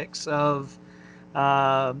aspects of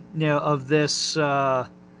of this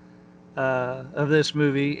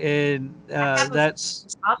movie, and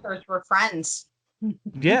that's authors were friends.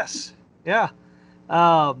 yes, yeah.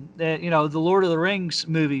 The Lord of the Rings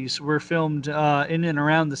movies were filmed in and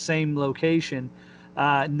around the same location.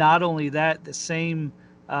 Not only that, the same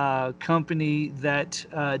company that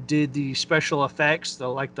did the special effects,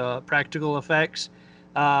 the practical effects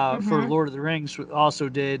for Lord of the Rings, also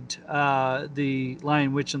did the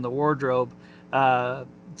Lion, Witch, and the Wardrobe. They're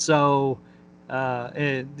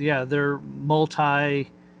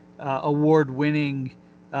multi-award-winning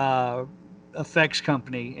effects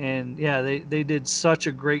company, and they did such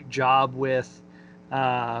a great job with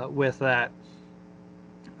that.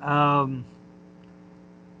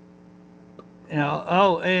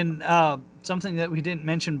 Something that we didn't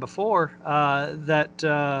mention before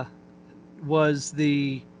that was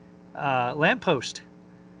the lamppost.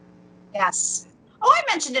 Yes. Oh, I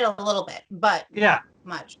mentioned it a little bit, but not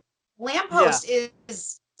much. Lamppost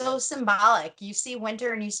is so symbolic. You see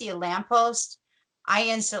winter and you see a lamppost, I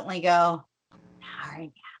instantly go,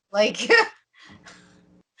 Narnia. Like,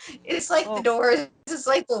 it's like the doors, it's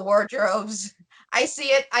like the wardrobes. I see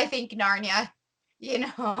it, I think Narnia,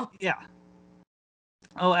 Yeah.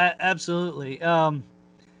 Oh, absolutely.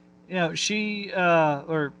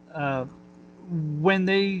 When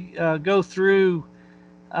they go through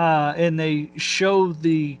and they show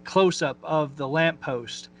the close-up of the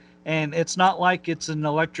lamppost, and it's not like it's an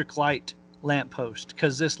electric light lamppost,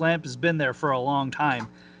 because this lamp has been there for a long time.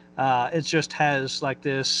 It just has like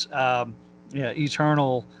this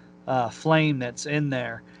eternal flame that's in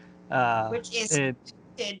there, which is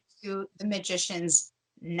connected to the magician's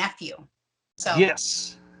nephew. So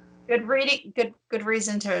yes, good reading, good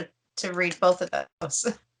reason to read both of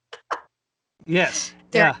those. Yes,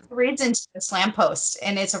 there reads into this lamppost,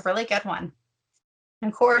 and it's a really good one.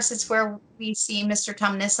 And of course, it's where we see Mr.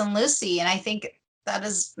 Tumnus and Lucy, and I think that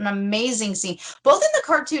is an amazing scene, both in the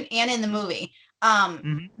cartoon and in the movie.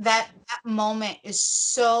 That moment is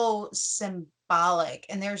so symbolic,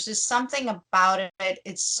 and there's just something about it.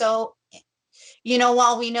 It's so,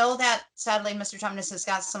 while we know that sadly Mr. Tumnus has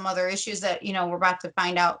got some other issues that we're about to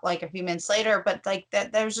find out like a few minutes later, but like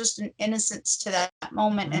that, there's just an innocence to that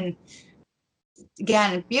moment, and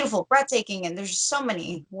again, beautiful, breathtaking, and there's so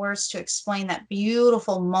many words to explain that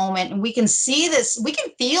beautiful moment. And we can see this, we can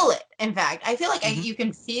feel it. In fact, I feel like you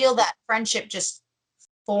can feel that friendship just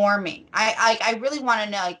forming. I really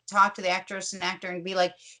want to talk to the actress and actor and be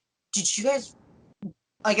like, did you guys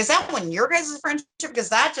is that when your guys' friendship? Because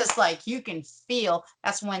that just you can feel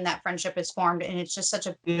that's when that friendship is formed, and it's just such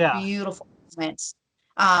a beautiful moment.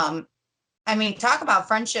 I mean, talk about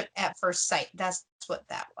friendship at first sight. That's what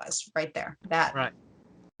that was right there. That right.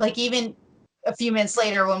 Like even a few minutes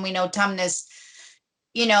later when we know Tumnus,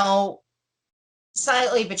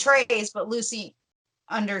 silently betrays, but Lucy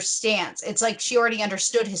understands. It's like she already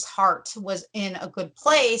understood his heart was in a good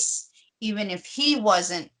place, even if he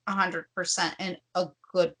wasn't 100% in a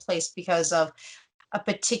good place because of a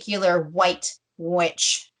particular white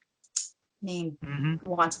witch named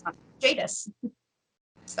once Jadis.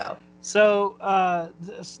 So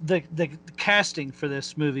the casting for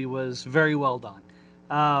this movie was very well done.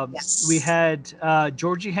 Yes. We had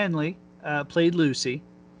Georgie Henley played Lucy.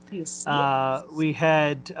 Yes. We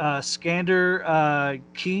had Skander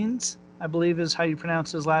Keynes, I believe is how you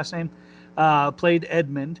pronounce his last name, played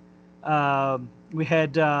Edmund. We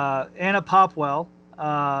had Anna Popwell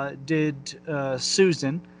did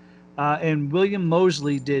Susan, and William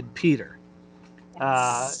Moseley did Peter.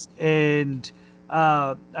 Yes.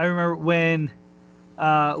 I remember when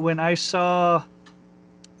I saw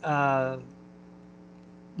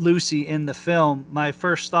Lucy in the film, my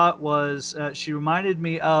first thought was she reminded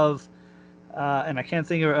me of, and I can't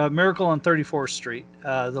think of Miracle on 34th Street,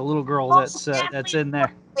 the little girl that's in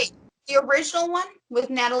there. Wait, the original one with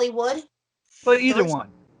Natalie Wood? But either one.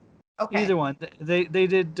 Okay. Either one. They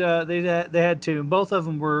had two. Both of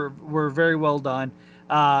them were very well done.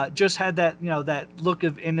 Just had that that look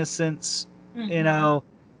of innocence.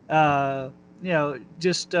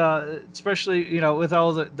 Just especially with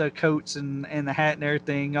all the coats and the hat and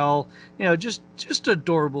everything, all just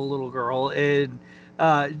adorable little girl, and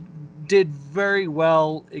did very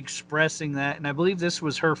well expressing that. And I believe this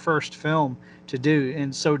was her first film to do,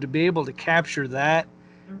 and so to be able to capture that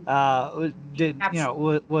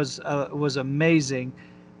was amazing.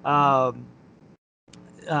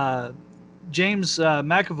 James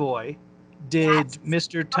McAvoy did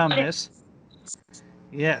Mr. Tumnus.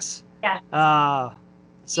 Yes. Yeah.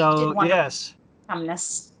 Yes.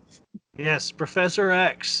 Tumnus. Yes, Professor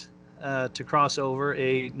X to cross over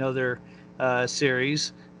another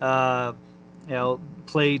series. Played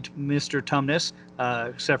Mr. Tumnus.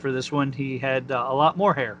 Except for this one, he had a lot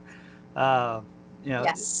more hair.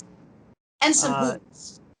 Yes. And some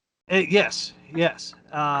boots. Yes.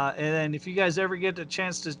 And then if you guys ever get a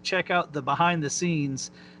chance to check out the behind the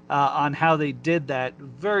scenes on how they did that,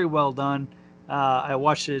 very well done. I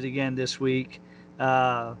watched it again this week.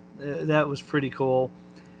 That was pretty cool.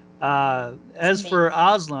 As for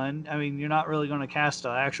Aslan, I mean, you're not really going to cast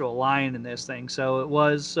an actual lion in this thing, so it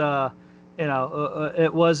was,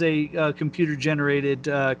 it was a computer generated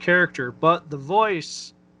character, but the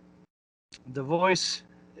voice,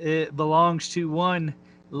 it belongs to one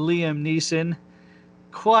Liam Neeson,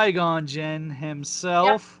 Qui-Gon Jinn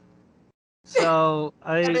himself. Yep. So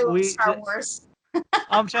Star Wars.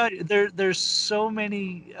 I'm telling you, there's so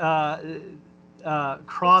many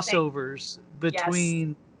crossovers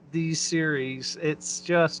between these series. It's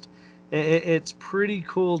just it's pretty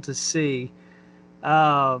cool to see.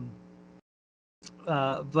 It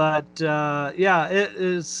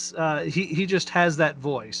is. He just has that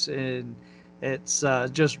voice, and it's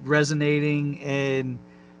just resonating, and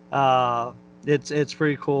it's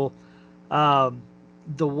pretty cool.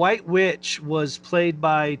 The White Witch was played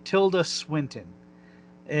by Tilda Swinton,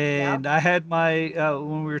 and I had my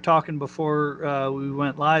when we were talking before we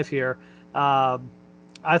went live here.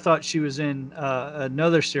 I thought she was in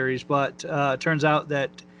another series, but turns out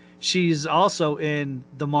that she's also in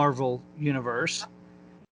the Marvel Universe.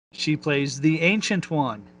 She plays the Ancient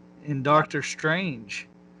One in Doctor Strange.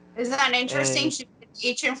 Isn't that interesting? She's the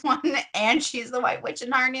Ancient One, and she's the White Witch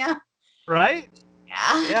in Narnia. Right?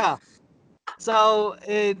 Yeah. Yeah. So,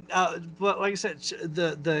 but like I said,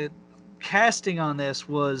 the casting on this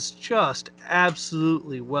was just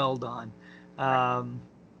absolutely well done.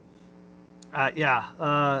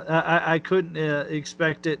 I couldn't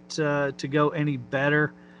expect it to go any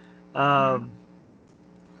better. There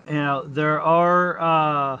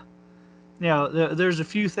are, there's a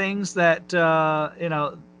few things that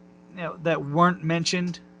that weren't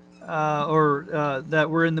mentioned or that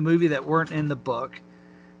were in the movie that weren't in the book,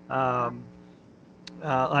 like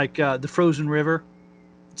the frozen river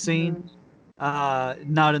scene,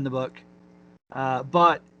 not in the book,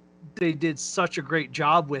 but they did such a great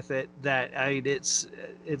job with it that it's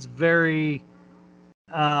very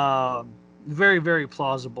very, very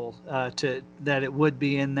plausible to that it would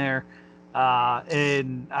be in there,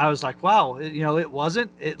 and I was like, wow, it wasn't.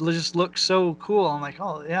 It just looked so cool. I'm like,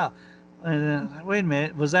 oh yeah, and then, wait a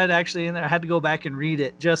minute, was that actually in there? I had to go back and read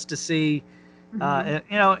it just to see,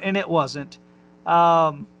 and it wasn't.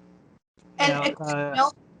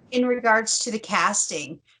 In regards to the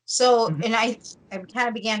casting, so and I kind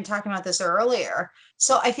of began talking about this earlier.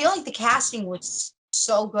 So I feel like the casting was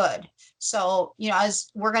so good. So as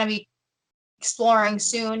we're going to be exploring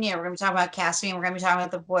soon, we're going to be talking about casting, we're going to be talking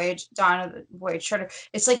about the Dawn of the Voyage Shredder.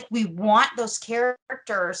 It's like we want those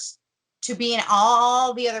characters to be in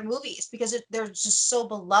all the other movies because they're just so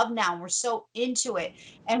beloved now, and we're so into it,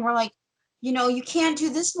 and we're like, you can't do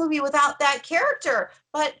this movie without that character,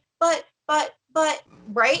 but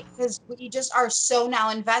right, because we just are so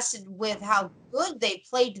now invested with how good they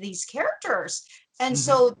played these characters, and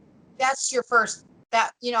so that's your first.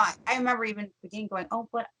 That I remember even beginning going, oh,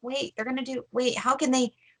 but wait, how can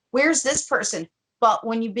they? Where's this person? But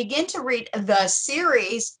when you begin to read the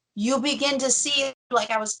series, you begin to see, like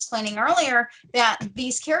I was explaining earlier, that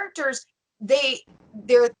these characters, their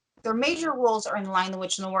major roles are in Lion, the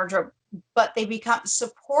Witch, and the Wardrobe, but they become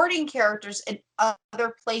supporting characters in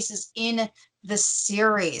other places in the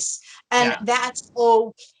series, and that's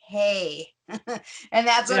okay. And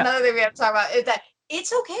that's another thing we have to talk about, is that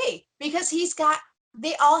it's okay because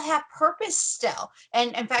they all have purpose still.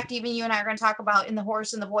 And in fact, even you and I are going to talk about in The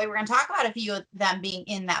Horse and the Boy, we're going to talk about a few of them being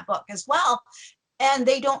in that book as well. And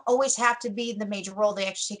they don't always have to be the major role. They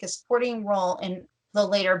actually take a supporting role in the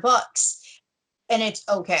later books. And it's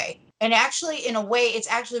okay. And actually, in a way, it's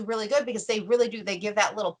actually really good because they really do. They give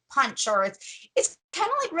that little punch, or it's kind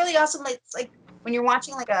of like really awesome. It's like when you're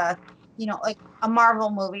watching like a Marvel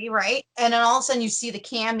movie, right? And then all of a sudden you see the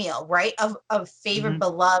cameo, right, of favorite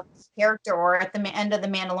beloved character, or at the end of The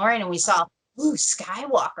Mandalorian, and we saw Luke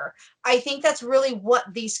Skywalker. I think that's really what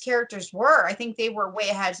these characters were. I think they were way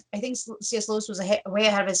ahead. I think C.S. Lewis was way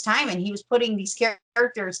ahead of his time, and he was putting these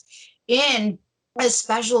characters in as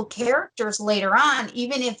special characters later on,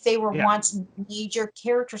 even if they were once major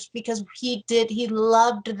characters, because he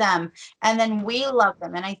loved them, and then we loved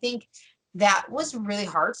them. And I think that was really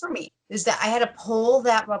hard for me, is that I had to pull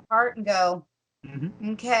that apart and go,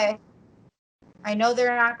 okay, I know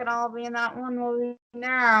they're not going to all be in that one movie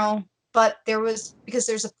now, but because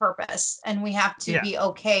there's a purpose, and we have to be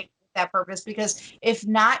okay with that purpose, because if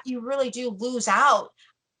not, you really do lose out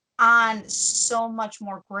on so much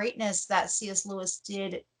more greatness that C.S. Lewis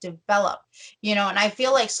did develop, and I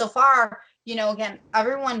feel like so far, again,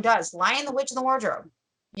 everyone does Lion, the Witch, and the Wardrobe,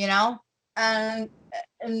 and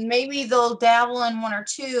maybe they'll dabble in one or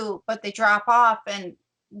two, but they drop off, and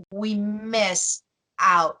we miss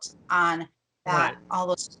out on that, all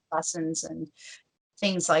those lessons and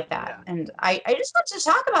things like that. And I just want to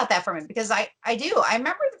talk about that for a minute, because I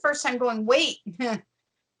remember the first time going, wait,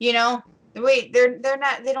 wait, they're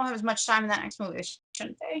not, they don't have as much time in that next movie,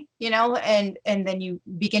 shouldn't they? And then you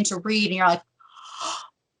begin to read and you're like,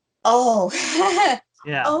 oh,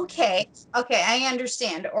 okay, I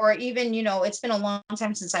understand. Or even, it's been a long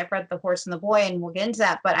time since I've read The Horse and the Boy, and we'll get into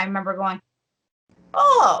that, but I remember going,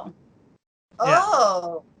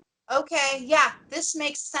 okay, yeah, this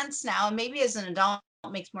makes sense now. And maybe as an adult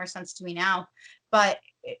it makes more sense to me now, but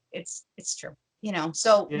it's true,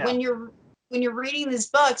 so when you're reading these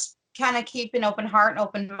books, kind of keep an open heart and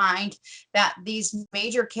open mind that these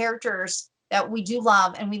major characters that we do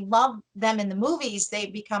love, and we love them in the movies, they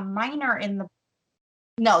become minor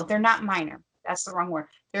no, they're not minor, that's the wrong word,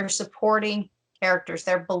 they're supporting characters,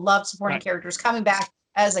 they're beloved supporting characters coming back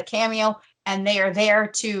as a cameo, and they are there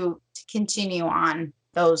to continue on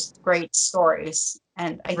those great stories.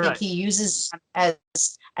 And I think he uses them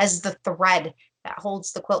as the thread that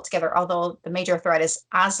holds the quilt together, although the major thread is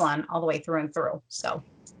Aslan all the way through and through. So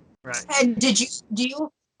and do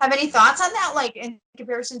you have any thoughts on that, like in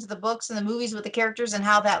comparison to the books and the movies with the characters and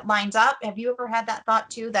how that lines up? Have you ever had that thought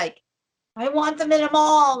too, like, I want them in them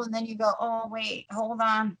all, and then you go, oh wait, hold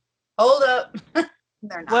up.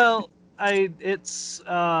 They're not. Well, I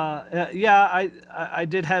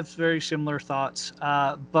did have very similar thoughts,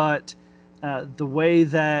 but the way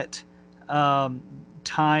that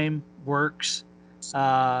time works,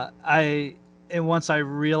 and once I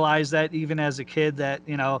realized that, even as a kid, that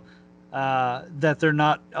that they're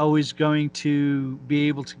not always going to be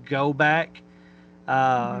able to go back,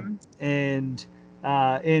 and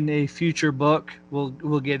in a future book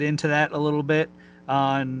we'll get into that a little bit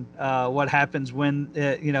on what happens when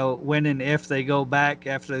when and if they go back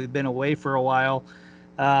after they've been away for a while.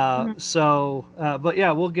 So but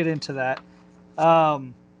yeah, we'll get into that.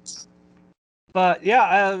 But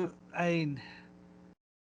yeah,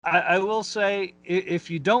 I will say, if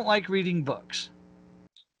you don't like reading books,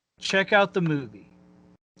 check out the movie.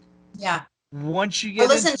 Yeah. Once you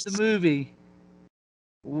get into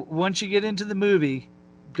the movie,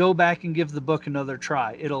 go back and give the book another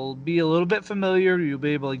try. It'll be a little bit familiar. You'll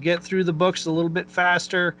be able to get through the books a little bit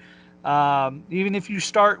faster. Even if you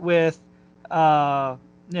start with, Lion,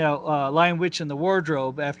 Witch, and the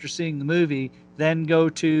Wardrobe after seeing the movie, then go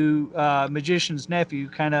to Magician's Nephew,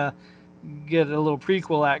 kind of get a little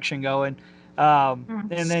prequel action going,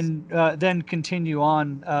 and then continue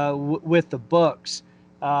on with the books,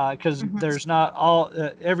 because there's not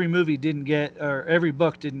every movie didn't get, or every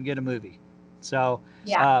book didn't get a movie. So,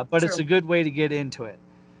 but true. It's a good way to get into it.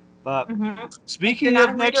 But speaking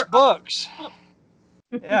of next books,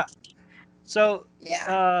 so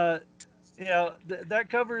that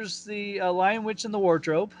covers the Lion, Witch, and the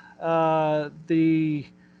Wardrobe, the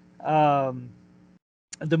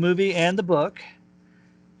movie and the book,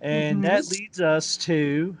 and that leads us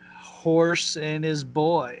to Horse and His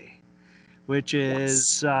Boy, which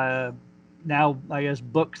is now, I guess,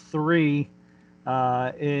 book 3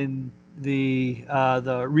 in the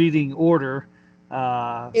reading order.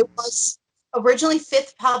 It was originally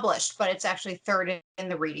 5th published, but it's actually 3rd in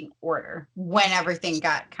the reading order when everything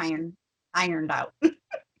got kind of ironed out.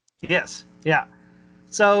 Yes, yeah.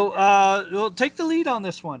 So we'll take the lead on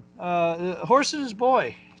this one. Horse and His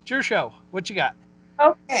Boy, it's your show. What you got?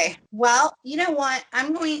 Okay. Well, you know what? I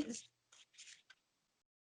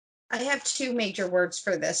have 2 major words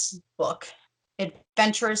for this book.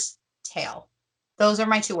 Adventurous tale. Those are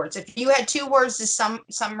my 2 words. If you had 2 words to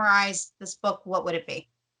summarize this book, what would it be?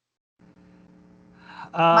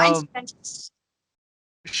 Mine's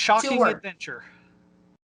shocking adventure.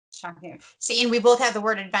 Shocking. See, and we both have the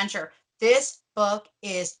word adventure. This book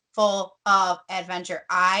is full of adventure.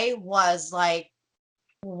 I was like,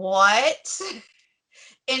 what?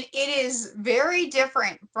 And it is very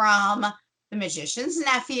different from The Magician's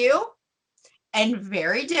Nephew, and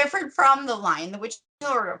very different from The Lion, the Witch, and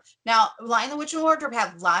the Wardrobe. Now, Lion, the Witch, and the Wardrobe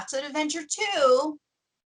have lots of adventure too,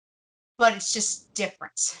 but it's just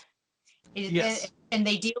different. Yes. And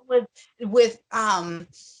they deal with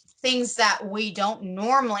things that we don't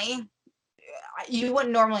normally. You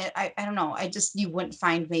wouldn't normally. I don't know. You wouldn't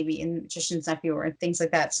find maybe in Magician's Nephew or things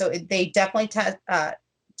like that. So they definitely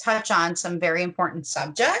touch on some very important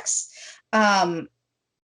subjects. The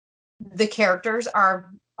characters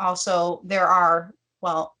are also, there are,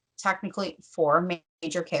 well, technically 4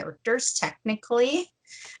 major characters, technically.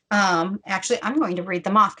 Actually, I'm going to read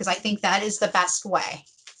them off because I think that is the best way.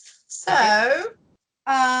 So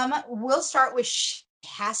we'll start with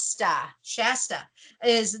Shasta. Shasta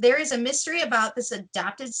there is a mystery about this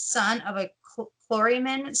adopted son of a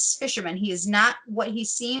Chloriman fisherman. He is not what he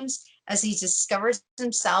seems as he discovers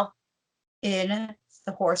himself in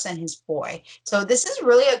The Horse and His Boy. So this is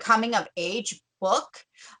really a coming of age book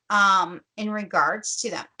in regards to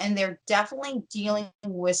them. And they're definitely dealing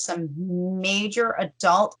with some major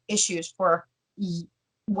adult issues for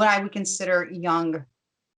what I would consider young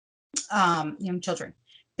children.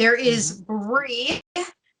 There is Bree.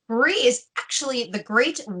 Bree is actually the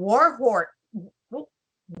great war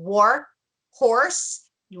horse.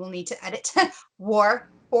 You will need to edit war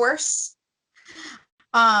horse.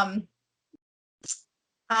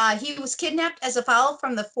 He was kidnapped as a fowl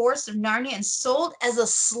from the forest of Narnia and sold as a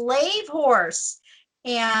slave horse,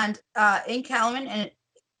 and in Kalaman.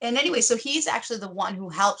 And anyway, so he's actually the one who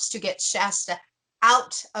helps to get Shasta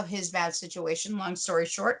out of his bad situation. Long story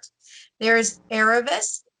short, there's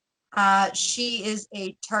Aravis. She is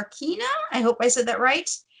a Tarkina. I hope I said that right.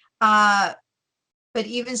 But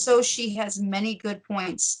even so, she has many good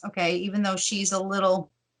points. Okay, even though she's a little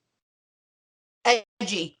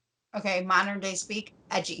edgy. Okay, modern day speak,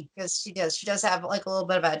 edgy, because she does have like a little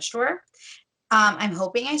bit of edge to her. I'm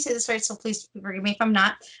hoping I say this right, so please forgive me if I'm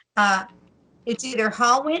not. It's either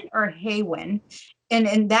Halwyn or Haywyn.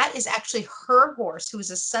 And that is actually her horse, who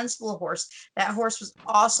is a sensible horse. That horse was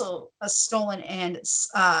also stolen and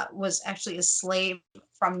was actually a slave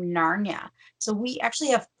from Narnia. So we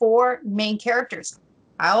actually have 4 main characters.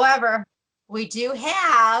 However, we do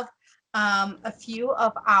have a few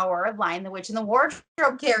of our Lion, the Witch, and the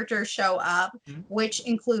Wardrobe characters show up, which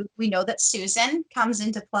include, we know that Susan comes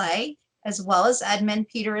into play, as well as Edmund.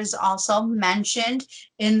 Peter is also mentioned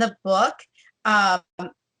in the book of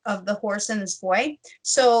The Horse and His Boy.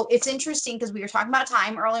 So it's interesting because we were talking about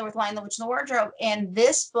time earlier with Lion, the Witch, and the Wardrobe, and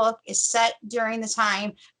this book is set during the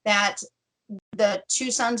time that the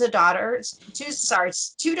two daughters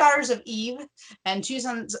of Eve and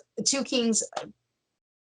two kings.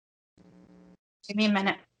 Give me a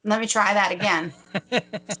minute. Let me try that again.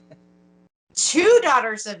 2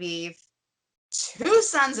 daughters of Eve, 2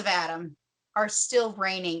 sons of Adam are still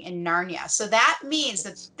reigning in Narnia. So that means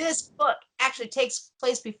that this book actually takes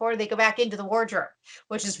place before they go back into the wardrobe,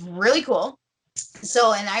 which is really cool.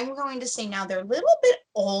 So, and I'm going to say now they're a little bit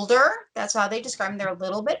older. That's how they describe them. They're a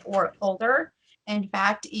little bit older. In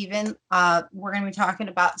fact, even we're going to be talking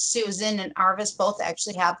about Susan and Arvis both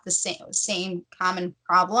actually have the same common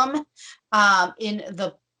problem in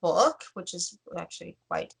the book, which is actually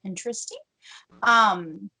quite interesting.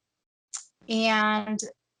 And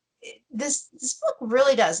this book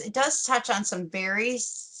really does touch on some very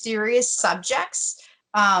serious subjects.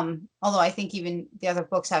 Although I think even the other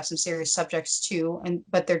books have some serious subjects too,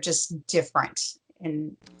 but they're just different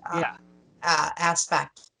in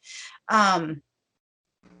aspect.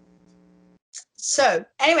 So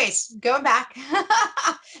anyways, going back,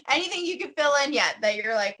 anything you can fill in yet that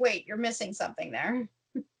you're like, wait, you're missing something there?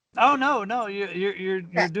 Oh, no, you're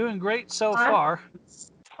doing great so far.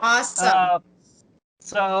 Awesome.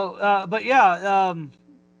 But yeah,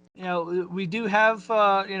 we do have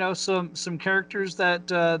some characters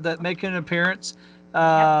that make an appearance,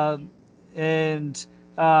 and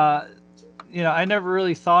I never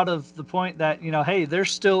really thought of the point that hey, they're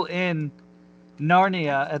still in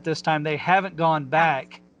Narnia at this time. They haven't gone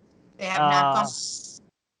back. They have not gone.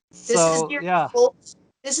 This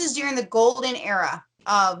is during the golden era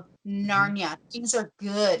of Narnia. Things are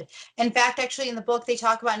good. In fact, actually in the book they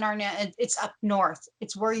talk about Narnia, and it's up north.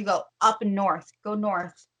 It's where you go up north. Go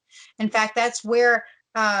north. In fact, that's where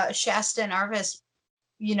Shasta and Arvis,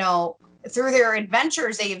 through their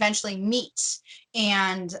adventures, they eventually meet.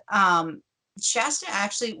 And Shasta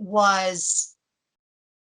actually was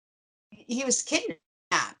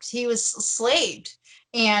kidnapped. He was slaved.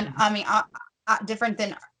 And I mean, different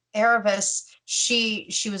than Aravis, she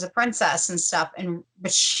was a princess and stuff,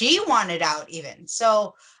 but she wanted out even.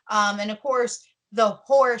 So, and of course, the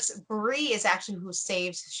horse Bree is actually who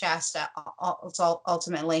saves Shasta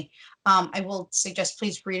ultimately. I will suggest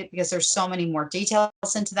please read it because there's so many more details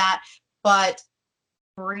into that. But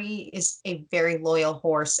Bree is a very loyal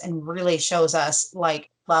horse and really shows us like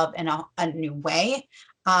love in a new way,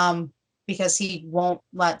 because he won't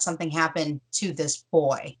let something happen to this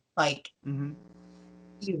boy. Like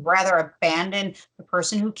he'd rather abandon the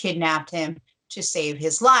person who kidnapped him to save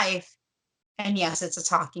his life. And yes, it's a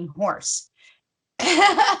talking horse.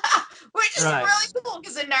 Which is really cool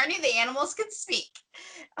because in Narnia the animals can speak.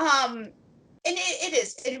 And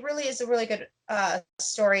it really is a really good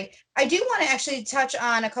story. I do want to actually touch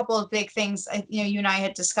on a couple of big things. You and I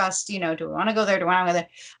had discussed, do we want to go there? Do we want to go there?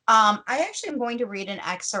 I actually am going to read an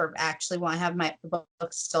excerpt actually while I have the book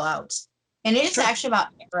still out. And it is actually about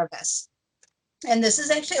Erebus. And this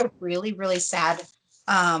is actually a really, really sad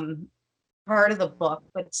part of the book,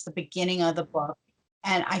 but it's the beginning of the book.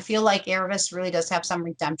 And I feel like Erebus really does have some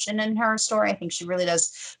redemption in her story. I think she really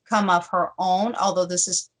does come of her own, although this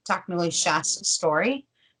is technically Shasta's story.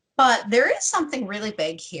 But there is something really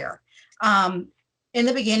big here. In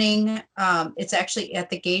the beginning, it's actually at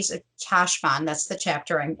the gates of Kashvan. That's the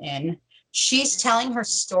chapter I'm in. She's telling her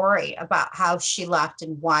story about how she left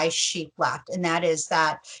and why she left. And that is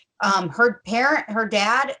that her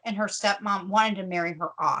dad and her stepmom wanted to marry her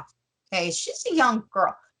off. Okay, she's a young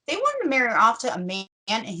girl. They wanted to marry her off to a man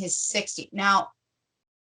in his 60s. Now,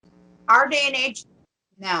 our day and age,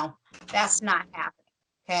 no, that's not happening.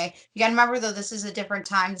 Okay, you got to remember though, this is a different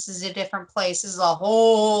time. This is a different place. This is a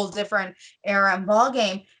whole different era and ball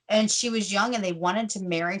game. And she was young, and they wanted to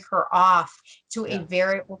marry her off to a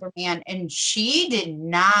very older man, and she did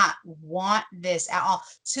not want this at all.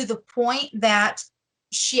 To the point that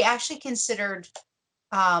she actually considered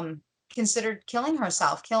killing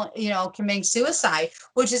herself, committing suicide,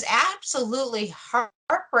 which is absolutely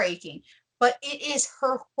heartbreaking. But it is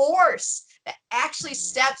her horse that actually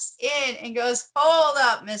steps in and goes, "Hold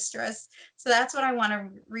up, mistress." So that's what I want to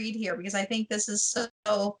read here, because I think this is so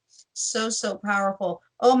powerful.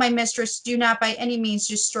 "Oh, my mistress, do not by any means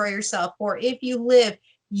destroy yourself, for if you live,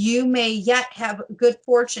 you may yet have good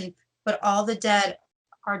fortune, but all the dead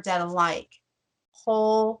are dead alike."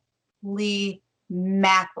 Holy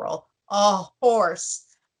mackerel. A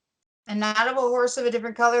horse, and not of a horse of a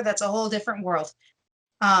different color, that's a whole different world,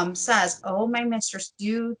 says, "Oh, my mistress,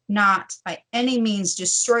 do not by any means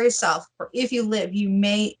destroy yourself, for if you live, you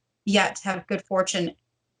may yet have good fortune,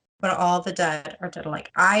 but all the dead are dead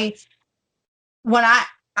alike."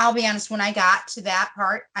 I'll be honest, when I got to that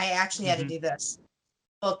part, I actually had to do this.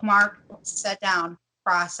 Bookmark, sit down,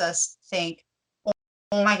 process, think.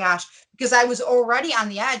 Oh my gosh, because I was already on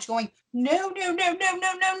the edge going, no,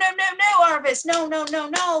 Arvis,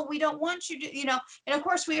 no, we don't want you to, and of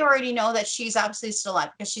course we already know that she's obviously still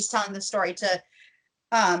alive because she's telling the story to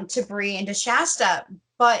Bree and to Shasta,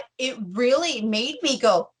 but it really made me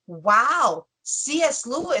go, wow, C.S.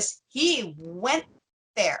 Lewis, he went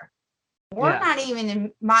there. We're not even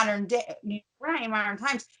in modern day, we're not in modern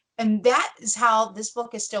times. And that is how this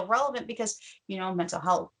book is still relevant, because, mental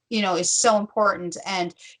health, is so important.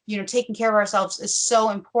 And, taking care of ourselves is so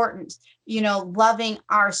important. Loving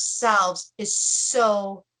ourselves is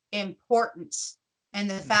so important. And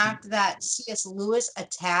the fact that C.S. Lewis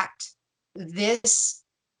attacked this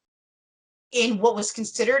in what was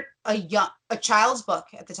considered a child's book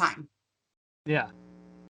at the time. Yeah.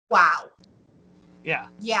 Wow. Yeah.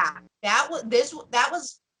 Yeah. That was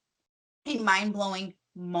a mind-blowing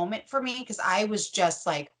moment for me, because I was just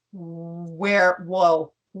like, whoa.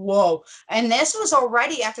 And this was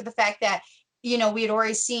already after the fact that, we had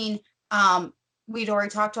already seen, we'd already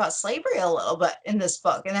talked about slavery a little bit in this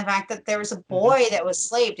book, and the fact that there was a boy that was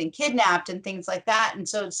slaved and kidnapped and things like that. And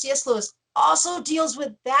so C.S. Lewis also deals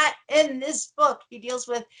with that in this book. He deals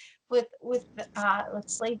with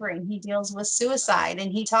slavery, and he deals with suicide,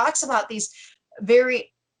 and he talks about these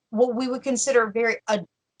what we would consider very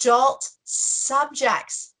adult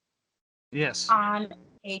subjects, yes, on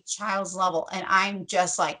a child's level. And I'm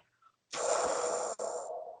just like,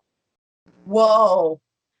 whoa,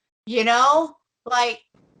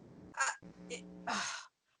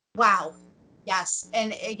 wow. Yes.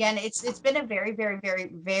 And again, it's been a very, very,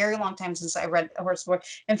 very, very long time since I read A Horse War.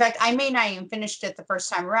 In fact, I may not even finished it the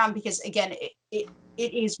first time around, because again, it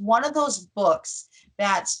is one of those books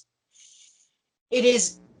that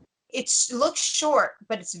it looks short,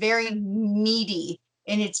 but it's very meaty,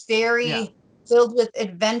 and it's very filled with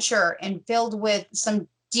adventure and filled with some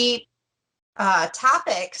deep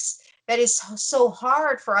topics that is so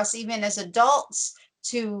hard for us, even as adults,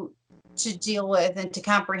 to deal with and to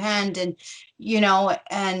comprehend. And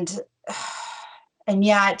And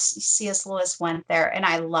yet C.S. Lewis went there, and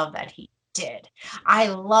I love that he did. I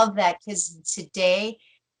love that because today,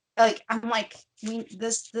 like, I'm like,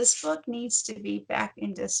 this book needs to be back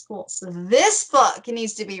into school. So this book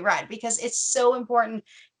needs to be read because it's so important.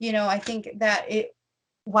 I think that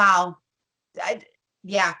wow.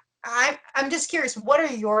 I'm just curious, what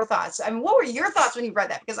are your thoughts? I mean, what were your thoughts when you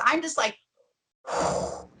read that? Because I'm just like,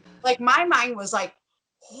 like my mind was like,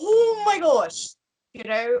 oh my gosh,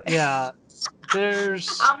 Yeah.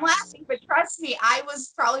 I'm laughing, but trust me, I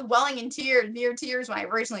was probably welling in near tears when I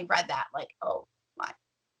originally read that. Like, oh my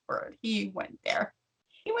word, he went there.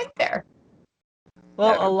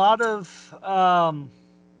 Well, a lot of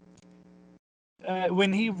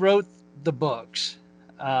when he wrote the books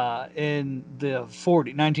in the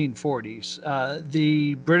 1940s,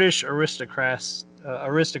 the British aristocrats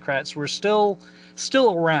were still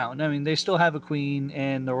around. I mean, they still have a queen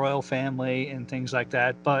and the royal family and things like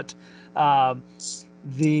that. But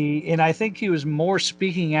and I think he was more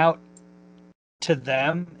speaking out to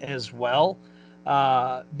them as well,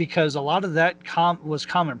 because a lot of that was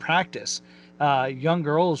common practice. Young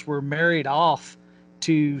girls were married off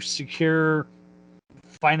to secure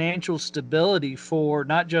financial stability for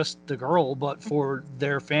not just the girl, but for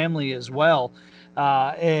their family as well.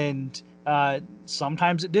 And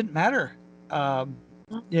sometimes it didn't matter, how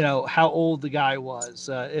old the guy was.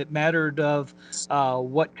 It mattered of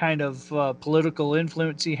what kind of political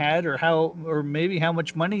influence he had, or maybe how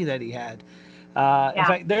much money that he had. In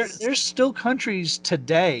fact, there's still countries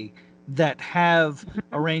today that have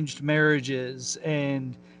arranged marriages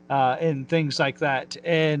and things like that.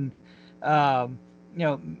 And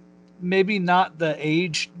maybe not the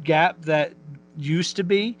age gap that used to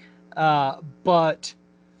be, but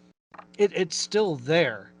it's still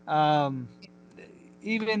there.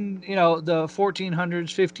 Even the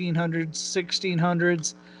 1400s,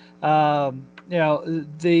 1500s, 1600s.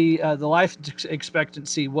 The life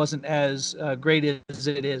expectancy wasn't as great as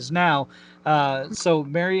it is now. So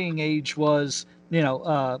marrying age was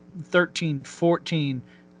 13, 14,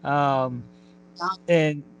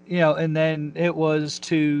 and and then it was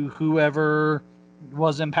to whoever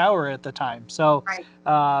was in power at the time. So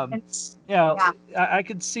I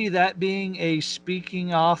could see that being a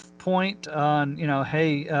speaking off point on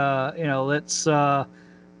hey,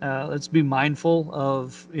 let's be mindful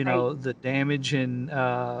of the damage and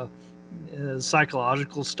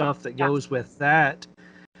psychological stuff that goes with that.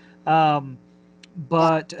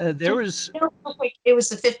 But there was it was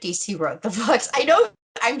the 50s he wrote the books. I know,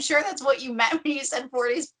 I'm sure that's what you meant when you said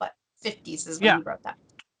 40s, but 50s is when he wrote that.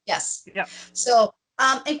 Yes. Yeah. So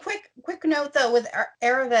and quick note though, with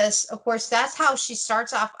Aravis, of course, that's how she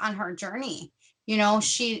starts off on her journey.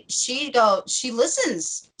 She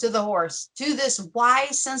listens to the horse, to this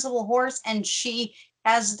wise, sensible horse, and she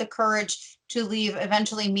has the courage to leave,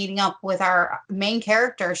 eventually meeting up with our main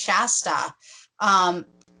character, Shasta.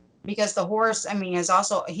 Because the horse, I mean, he's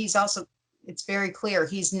also, it's very clear,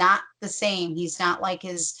 he's not the same. He's not like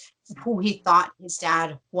who he thought his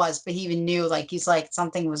dad was, but he even knew, like, he's like,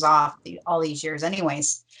 something was off all these years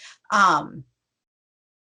anyways. And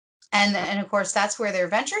of course, that's where their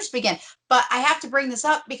adventures begin. But I have to bring this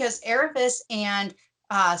up because Aravis and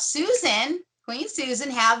Queen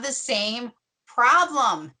Susan, have the same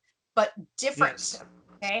problem, but different. Yes.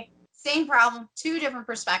 Okay, same problem, two different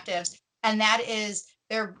perspectives, and that is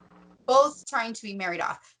they're both trying to be married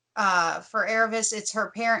off. For Aravis, it's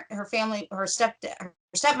her family, her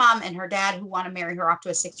stepmom and her dad who want to marry her off to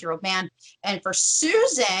a 6-year-old man. And for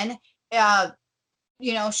Susan,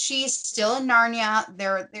 she's still in Narnia.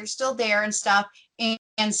 They're still there and stuff.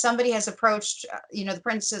 And somebody has approached, the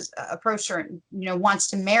princess approached her and, wants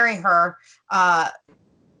to marry her.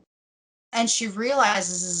 And she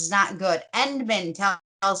realizes this is not good. Edmund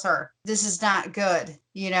tells her, this is not good.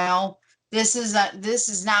 This is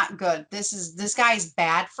not good. This guy is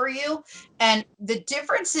bad for you. And the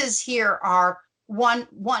differences here are one,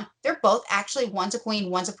 they're both actually, one's a queen,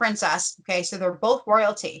 one's a princess. Okay. So they're both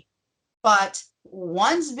royalty, but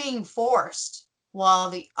one's being forced while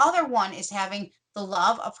the other one is having the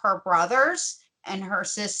love of her brothers and her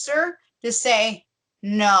sister to say,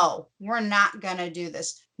 no, we're not going to do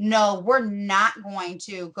this. No, we're not going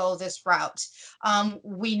to go this route.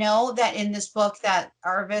 We know that in this book that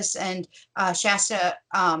Aravis and Shasta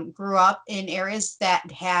grew up in areas that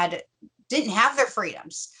didn't have their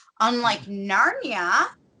freedoms. Unlike Narnia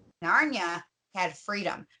had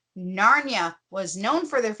freedom. Narnia was known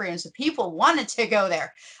for their freedom, so people wanted to go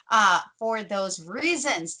there for those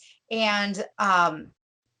reasons. And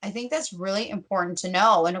I think that's really important to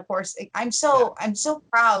know. And of course, I'm so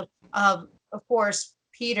proud of course,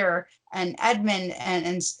 Peter and Edmund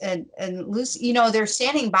and Lucy, you know, they're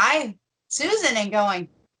standing by Susan and going,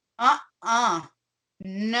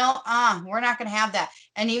 no, we're not going to have that.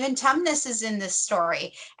 And even Tumnus is in this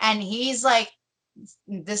story, and he's like,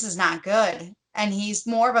 this is not good. And he's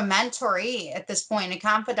more of a mentoree at this point, a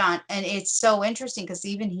confidant. And it's so interesting because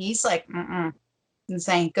even he's like, and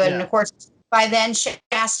saying good. Yeah. And of course, by then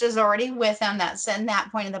Shasta's already with him. That's in that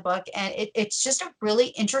point in the book. And it's just a really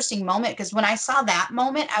interesting moment, because when I saw that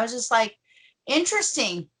moment, I was just like,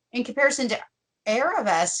 interesting in comparison to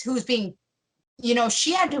Aravis, who's being, you know,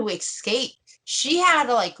 she had to escape. She had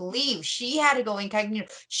to like leave. She had to go incognito.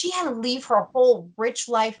 She had to leave her whole rich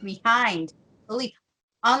life behind.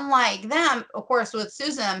 Unlike them, of course, with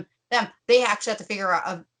Susan, they actually have to figure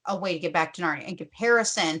out a way to get back to Narnia in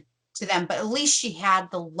comparison to them. But at least she had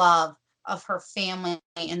the love of her family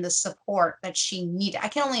and the support that she needed. I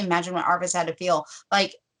can only imagine what Arvis had to feel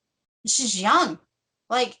like. She's young.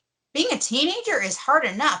 Like, being a teenager is hard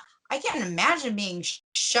enough. I can't imagine being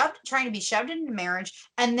trying to be shoved into marriage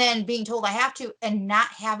and then being told I have to, and not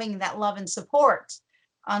having that love and support.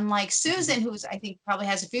 Unlike Susan, who's, I think, probably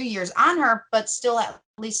has a few years on her, but still at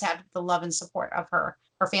least had the love and support of her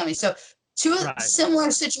family. So two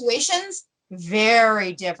similar situations,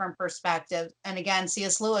 very different perspectives. And again,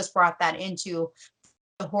 C.S. Lewis brought that into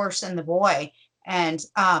The Horse and the Boy. And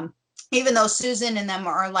even though Susan and them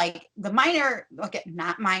are like the minor, okay,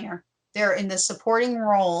 not minor, they're in the supporting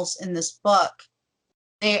roles in this book,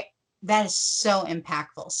 that is so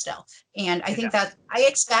impactful still. And I think that I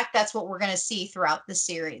expect that's what we're going to see throughout the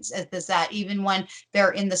series, is that even when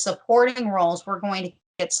they're in the supporting roles, we're going to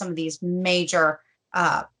get some of these major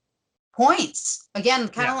points. Again,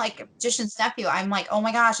 kind of like Magician's Nephew. I'm like, oh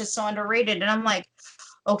my gosh, it's so underrated. And I'm like,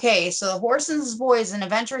 okay, so The Horse and the Boy is an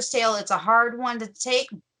adventurous tale. It's a hard one to take,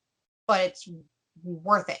 but it's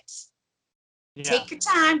worth it. Yeah. Take your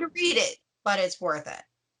time to read it, but it's worth it.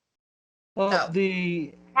 Well, so,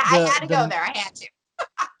 I had to go there. I had to.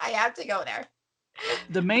 I have to go there.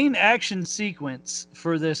 The main action sequence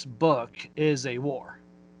for this book is a war.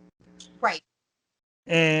 Right.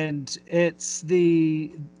 And it's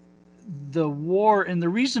the war, and the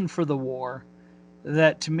reason for the war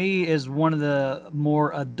that to me is one of the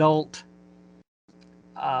more adult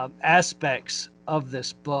aspects of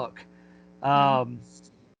this book.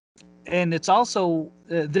 And it's also,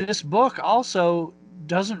 this book also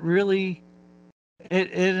doesn't really,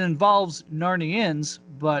 it involves Narnians,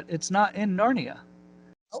 but it's not in Narnia.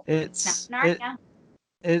 Oh, it's not Narnia.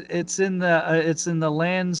 It's in the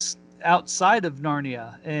lands outside of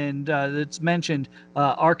Narnia, and it's mentioned.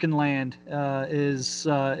 Archenland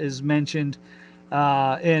is mentioned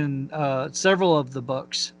in several of the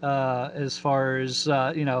books, as far as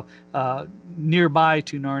nearby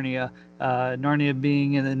to Narnia. Narnia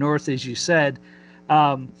being in the north, as you said.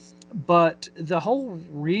 But the whole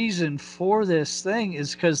reason for this thing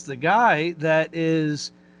is because the guy that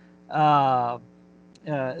is that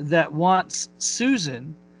wants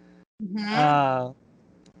Susan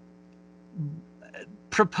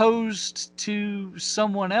proposed to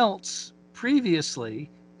someone else previously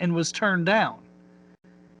and was turned down.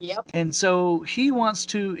 Yep. And so he wants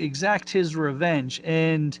to exact his revenge.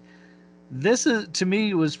 And this is, to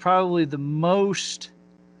me, was probably the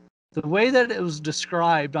way that it was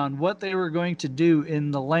described on what they were going to do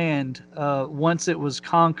in the land once it was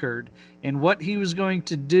conquered, and what he was going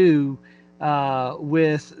to do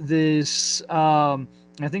with this. I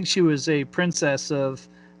think she was a princess of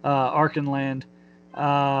Archenland.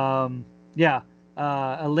 Elenia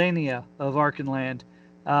of Archenland.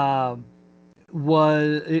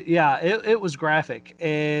 It was graphic,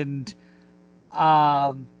 and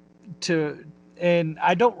and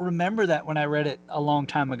I don't remember that when I read it a long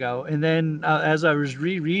time ago. And then as I was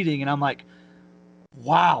rereading, and I'm like,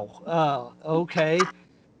 wow, okay.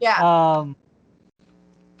 Yeah.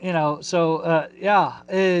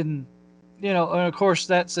 And of course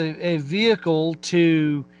that's a vehicle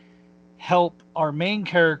to help our main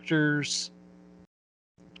characters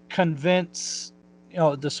convince,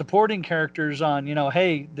 the supporting characters on,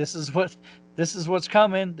 hey, this is what's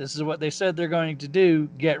coming. This is what they said they're going to do.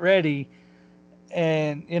 Get ready.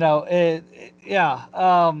 And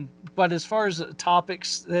but as far as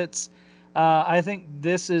topics, I think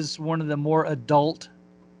this is one of the more adult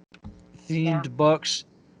themed books.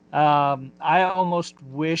 I almost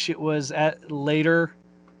wish it was later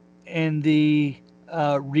in the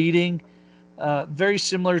reading, very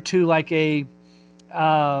similar to like a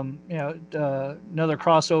another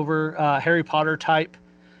crossover Harry Potter type.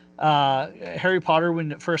 Harry Potter,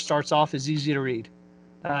 when it first starts off, is easy to read.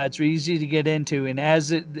 It's easy to get into, and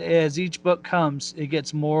as each book comes, it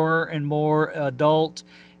gets more and more adult,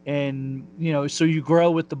 and so you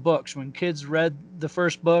grow with the books. When kids read the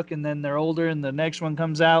first book, and then they're older, and the next one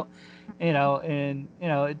comes out,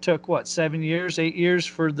 it took 7 years, 8 years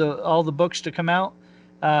for all the books to come out.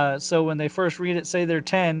 So when they first read it, say they're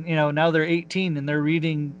 10, now they're 18 and they're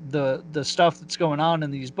reading the stuff that's going on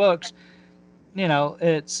in these books.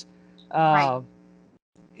 It's Right.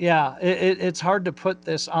 yeah, it's hard to put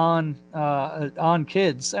this on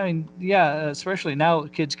kids. I mean, yeah, especially now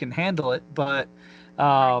kids can handle it, but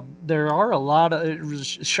there are a lot of, it was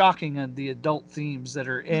shocking the adult themes that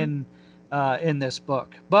are in this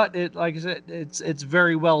book. But like I said, it's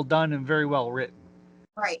very well done and very well written.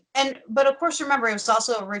 Right. But of course, remember, it was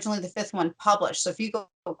also originally the fifth one published. So if you go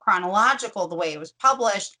chronological, the way it was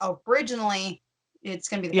published originally, it's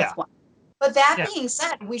going to be the fifth one. But that being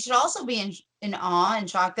said, we should also be in awe and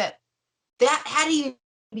shock that had to even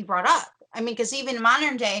be brought up. I mean, because even in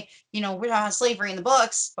modern day, we're talking about slavery in the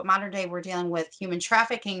books, but modern day, we're dealing with human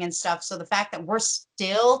trafficking and stuff. So the fact that we're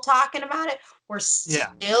still talking about it, we're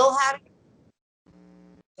still having,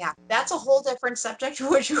 that's a whole different subject,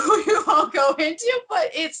 which we won't go into. But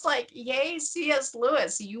it's like, yay, C.S.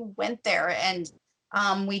 Lewis, you went there, and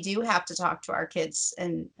we do have to talk to our kids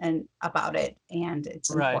and about it, and it's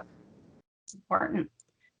important. It's important.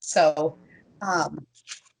 So, oh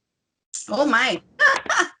my.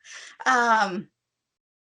 I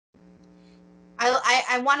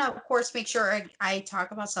want to, of course, make sure I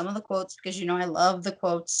talk about some of the quotes, because I love the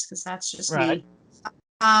quotes, because that's just me.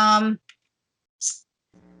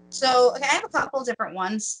 So I have a couple different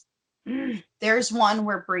ones. There's one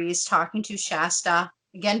where Bree's talking to Shasta.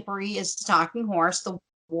 Again, Bree is the talking horse, the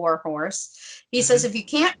war horse. He says, if you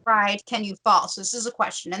can't ride, can you fall? So this is a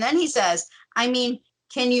question. And then he says, can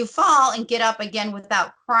you fall and get up again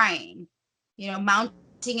without crying?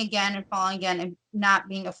 Mounting again and falling again and not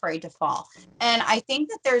being afraid to fall. And I think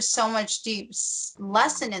that there's so much deep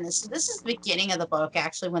lesson in this. So this is the beginning of the book,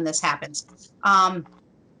 actually, when this happens.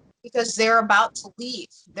 Because they're about to leave.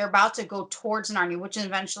 They're about to go towards Narnia, which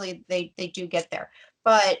eventually they do get there.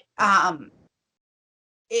 But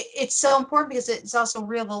it's so important because it's also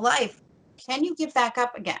real to life. Can you get back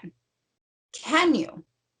up again? Can you?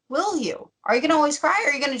 Will you? Are you going to always cry,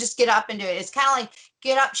 or are you going to just get up and do it? It's kind of like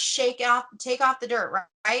get up, shake it off, take off the dirt,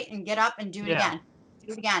 right? And get up and do it again.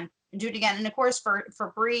 Do it again. And do it again. And of course,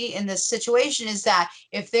 for Bree in this situation is that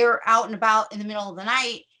if they're out and about in the middle of the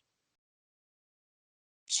night,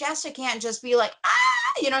 Shasta can't just be like,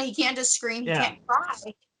 he can't just scream, he can't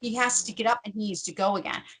cry. He has to get up and he needs to go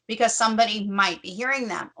again, because somebody might be hearing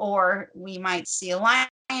them, or we might see a lion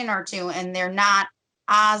or two, and they're not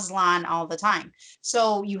Aslan all the time.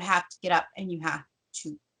 So you have to get up and you have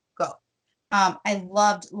to go. I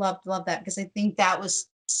loved that, because I think that was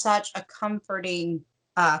such a comforting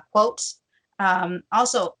quote.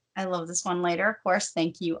 Also, I love this one later, of course.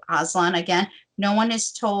 Thank you, Aslan. Again, no one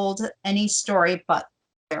is told any story but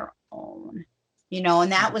their own,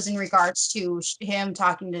 and that was in regards to him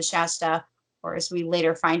talking to Shasta, or as we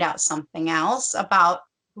later find out something else about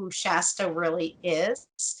who Shasta really is.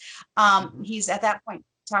 He's at that point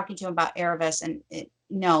talking to him about Aravis, and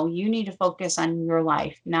no, you need to focus on your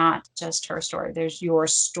life, not just her story. There's your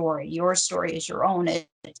story. Your story is your own. It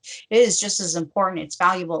is just as important. It's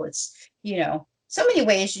valuable. It's, so many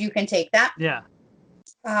ways you can take that. Yeah.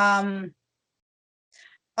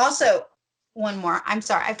 Also, one more. I'm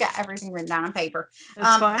sorry. I've got everything written down on paper.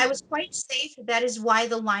 I was quite safe. That is why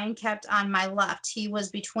the lion kept on my left. He was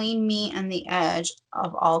between me and the edge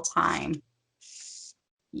of all time.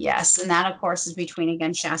 Yes, and that, of course, is between,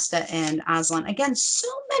 again, Shasta and Aslan. Again, so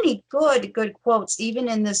many good quotes, even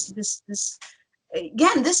in this.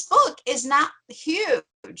 Again, this book is not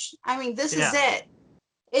huge. I mean, this is it.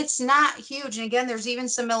 It's not huge. And again, there's even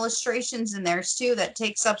some illustrations in there, too, that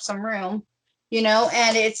takes up some room,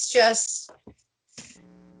 and it's just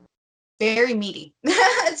very meaty.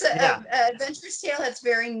 It's an adventurous tale that's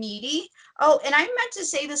very meaty. Oh, and I meant to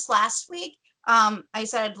say this last week. I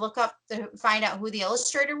said I'd look up to find out who the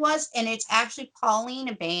illustrator was, and it's actually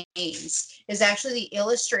Pauline Baines is actually the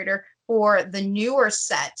illustrator for the newer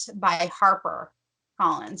set by Harper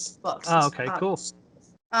Collins books. Oh, okay, cool.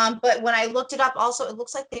 But when I looked it up, also it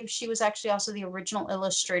looks like she was actually also the original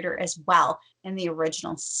illustrator as well in the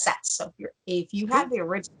original set. So if you have the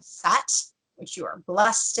original set, which you are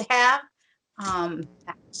blessed to have,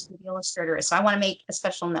 that's who the illustrator is. So I want to make a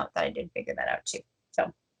special note that I did figure that out too.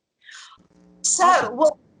 So,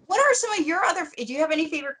 well, what are some of your other? Do you have any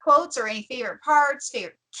favorite quotes or any favorite parts,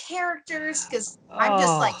 favorite characters? Because I'm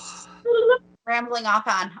just like rambling off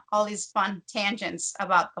on all these fun tangents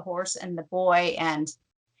about the horse and the boy and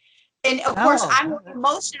And of course, I'm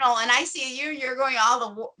emotional, and I see you. You're going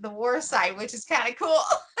all the war side, which is kind of cool.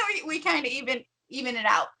 we kind of even it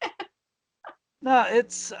out. No,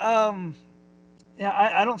 it's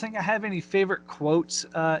yeah. I don't think I have any favorite quotes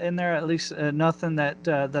in there. At least nothing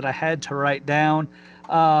that I had to write down.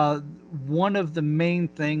 One of the main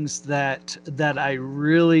things that I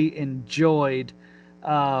really enjoyed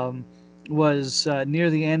was near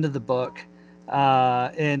the end of the book,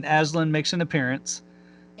 and Aslan makes an appearance.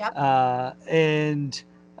 Yep. And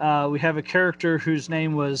we have a character whose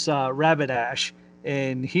name was Rabadash,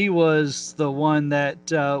 and he was the one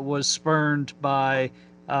that was spurned by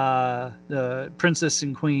the princess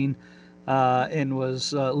and queen, and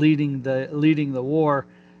was leading the war,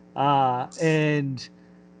 and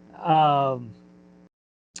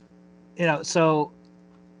so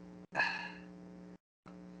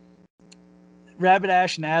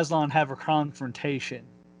Rabadash and Aslan have a confrontation,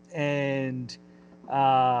 and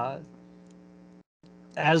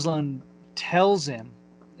Aslan tells him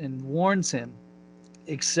and warns him,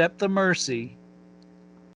 accept the mercy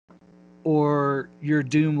or your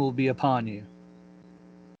doom will be upon you.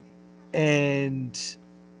 And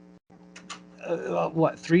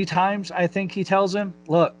 3 times I think he tells him,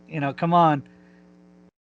 look, come on,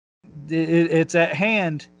 it's at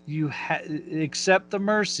hand. You accept the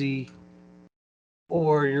mercy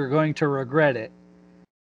or you're going to regret it.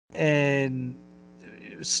 And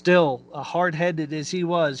still, hard-headed as he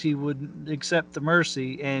was, he wouldn't accept the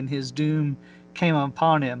mercy, and his doom came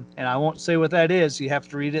upon him. And I won't say what that is. You have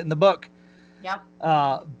to read it in the book. Yep.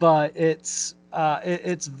 But it's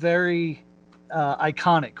very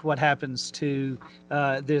iconic what happens to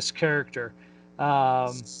this character.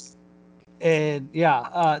 And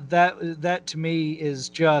yeah, that to me is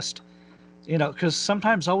just, because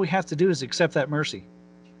sometimes all we have to do is accept that mercy.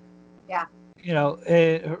 Yeah.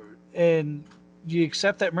 And you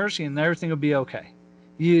accept that mercy and everything will be okay.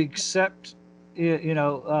 You accept,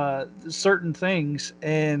 certain things,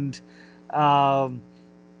 and, and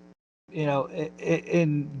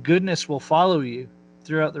goodness will follow you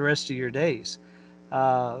throughout the rest of your days.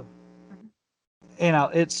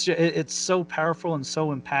 It's so powerful and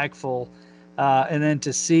so impactful. And then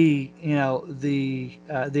to see, the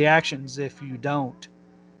actions, if you don't,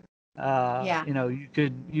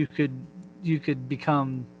 you could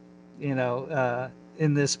become,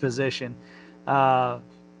 in this position,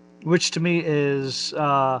 which to me is,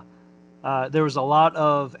 there was a lot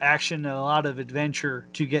of action and a lot of adventure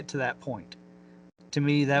to get to that point. To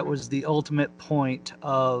me, that was the ultimate point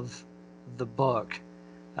of the book,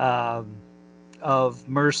 of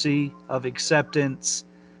mercy, of acceptance,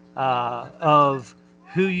 of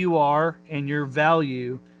who you are and your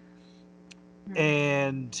value,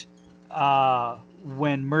 and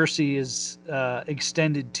when mercy is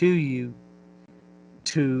extended to you,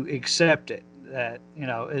 to accept it, that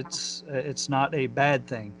it's not a bad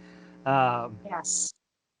thing. Yes.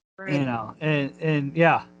 Great. And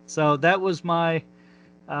yeah, so that was my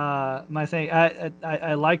my thing.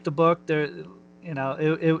 I liked the book. There,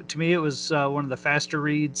 it to me it was one of the faster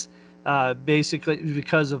reads, basically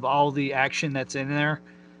because of all the action that's in there,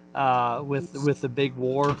 with the big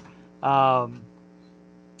war.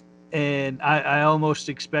 And I almost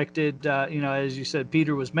expected, as you said,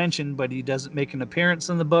 Peter was mentioned, but he doesn't make an appearance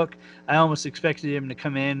in the book. I almost expected him to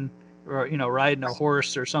come in, or riding a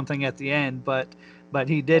horse or something at the end, but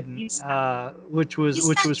he didn't, which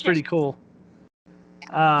was pretty cool.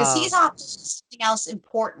 Because he's off to something else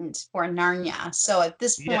important for Narnia. So at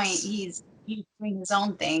this point, he's doing his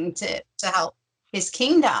own thing to help his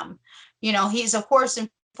kingdom. He's of course in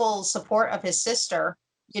full support of his sister.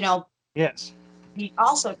 Yes. He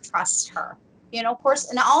also trusts her, of course,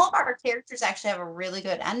 and all of our characters actually have a really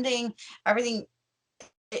good ending. Everything,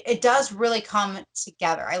 it does really come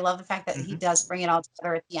together. I love the fact that he does bring it all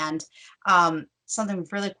together at the end. Something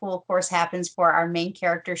really cool, of course, happens for our main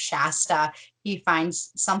character, Shasta. He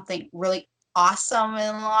finds something really awesome in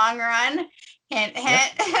the long run. Hint,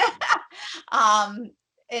 hint.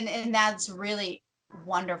 And that's really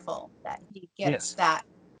wonderful that he gets that.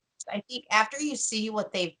 I think after you see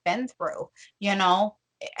what they've been through,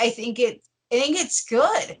 I think it's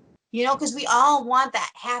good, because we all want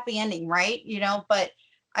that happy ending, right? But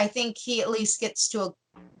I think he at least gets to a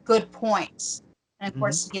good point. And of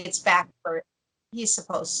course he gets back where he's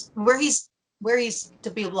supposed, where he's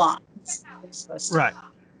to belong. Right.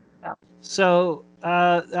 Yeah. So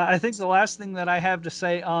I think the last thing that I have to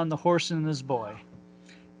say on The Horse and His Boy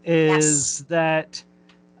is that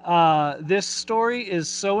this story is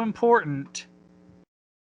so important.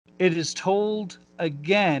 It is told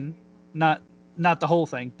again, not the whole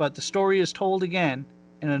thing, but the story is told again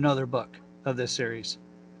in another book of this series.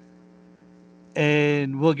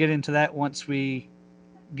 and we'll get into that once we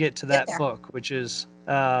get to that there. book, which is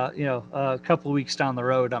a couple of weeks down the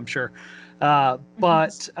road, I'm sure.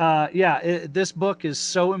 This book is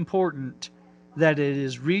so important that it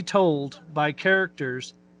is retold by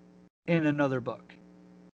characters in another book.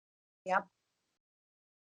 Yep.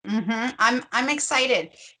 I'm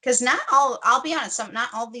excited because I'll be honest, not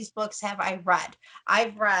all these books have I read.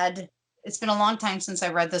 It's been a long time since I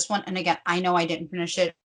read this one. And again, I know I didn't finish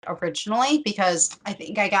it originally because I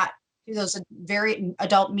think I got through those very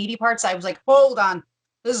adult meaty parts. I was like, hold on,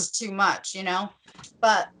 this is too much,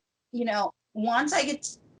 but once I get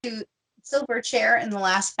to Silver Chair in the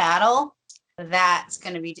last battle, that's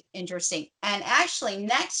going to be interesting. And actually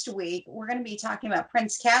next week, we're going to be talking about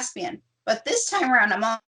Prince Caspian, but this time around, I'm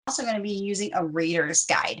also going to be using a reader's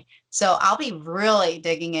guide. So I'll be really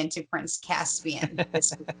digging into Prince Caspian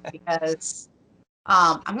this week because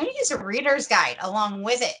I'm going to use a reader's guide along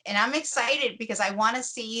with it. And I'm excited because I want to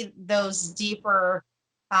see those deeper,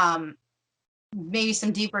 maybe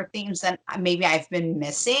some deeper themes that maybe I've been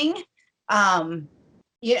missing. And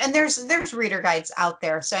there's reader guides out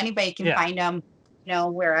there. So anybody can find them,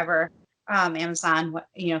 wherever, Amazon,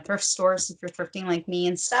 thrift stores, if you're thrifting like me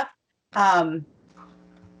and stuff.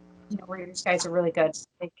 Reader's guides are really good.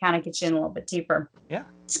 They kind of get you in a little bit deeper. Yeah.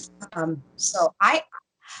 So I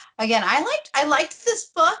liked this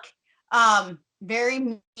book.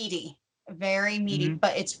 Very meaty,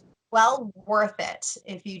 but it's well worth it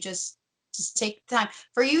if you just take the time.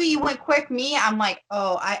 For you went quick. Me, I'm like,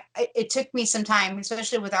 it took me some time,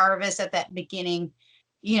 especially with Arvis at that beginning.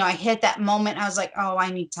 I hit that moment. I was like, I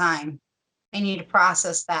need time. I need to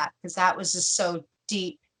process that because that was just so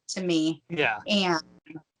deep to me. Yeah. And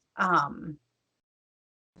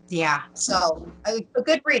so a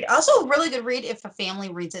good read. Also a really good read if a family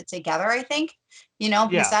reads it together, I think,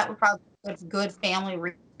 because that would probably be a good family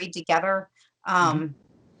read together,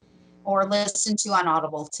 or listen to on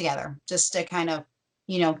Audible together, just to kind of,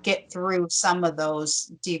 get through some of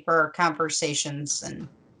those deeper conversations and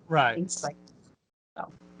things like that.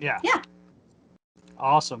 So, yeah.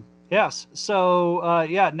 Awesome. Yes. So,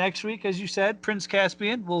 next week, as you said, Prince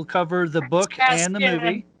Caspian, we'll cover the book and the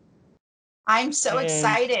movie. I'm so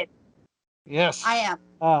excited. Yes. I am.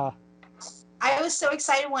 I was so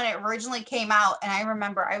excited when it originally came out, and I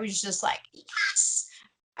remember I was just like, yes!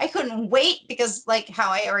 I couldn't wait because, like how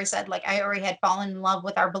I already said, like I already had fallen in love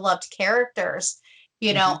with our beloved characters,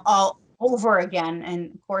 all over again.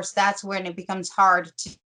 And of course, that's when it becomes hard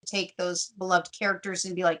to take those beloved characters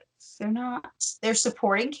and be like, they're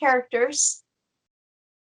supporting characters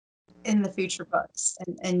in the future books.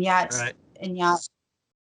 And yet,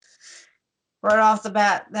 right off the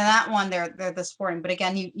bat, then that one, they're the supporting. But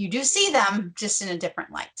again, you do see them just in a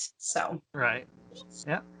different light. So. Right.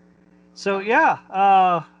 Yeah. So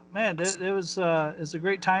man, it was a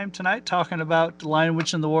great time tonight talking about The Lion,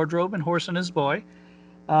 Witch, and the Wardrobe and Horse and His Boy.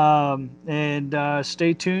 And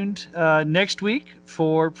stay tuned next week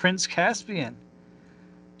for Prince Caspian.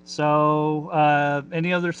 So,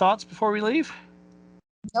 any other thoughts before we leave?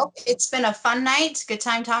 Nope. It's been a fun night. Good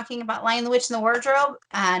time talking about Lion, the Witch, and the Wardrobe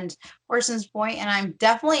and Horse and His Boy. And I'm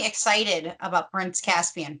definitely excited about Prince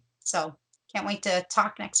Caspian. So can't wait to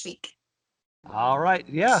talk next week. All right.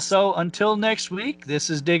 Yeah. So until next week,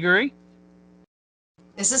 this is Diggory.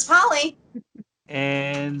 This is Polly.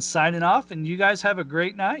 And signing off, and you guys have a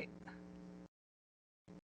great night.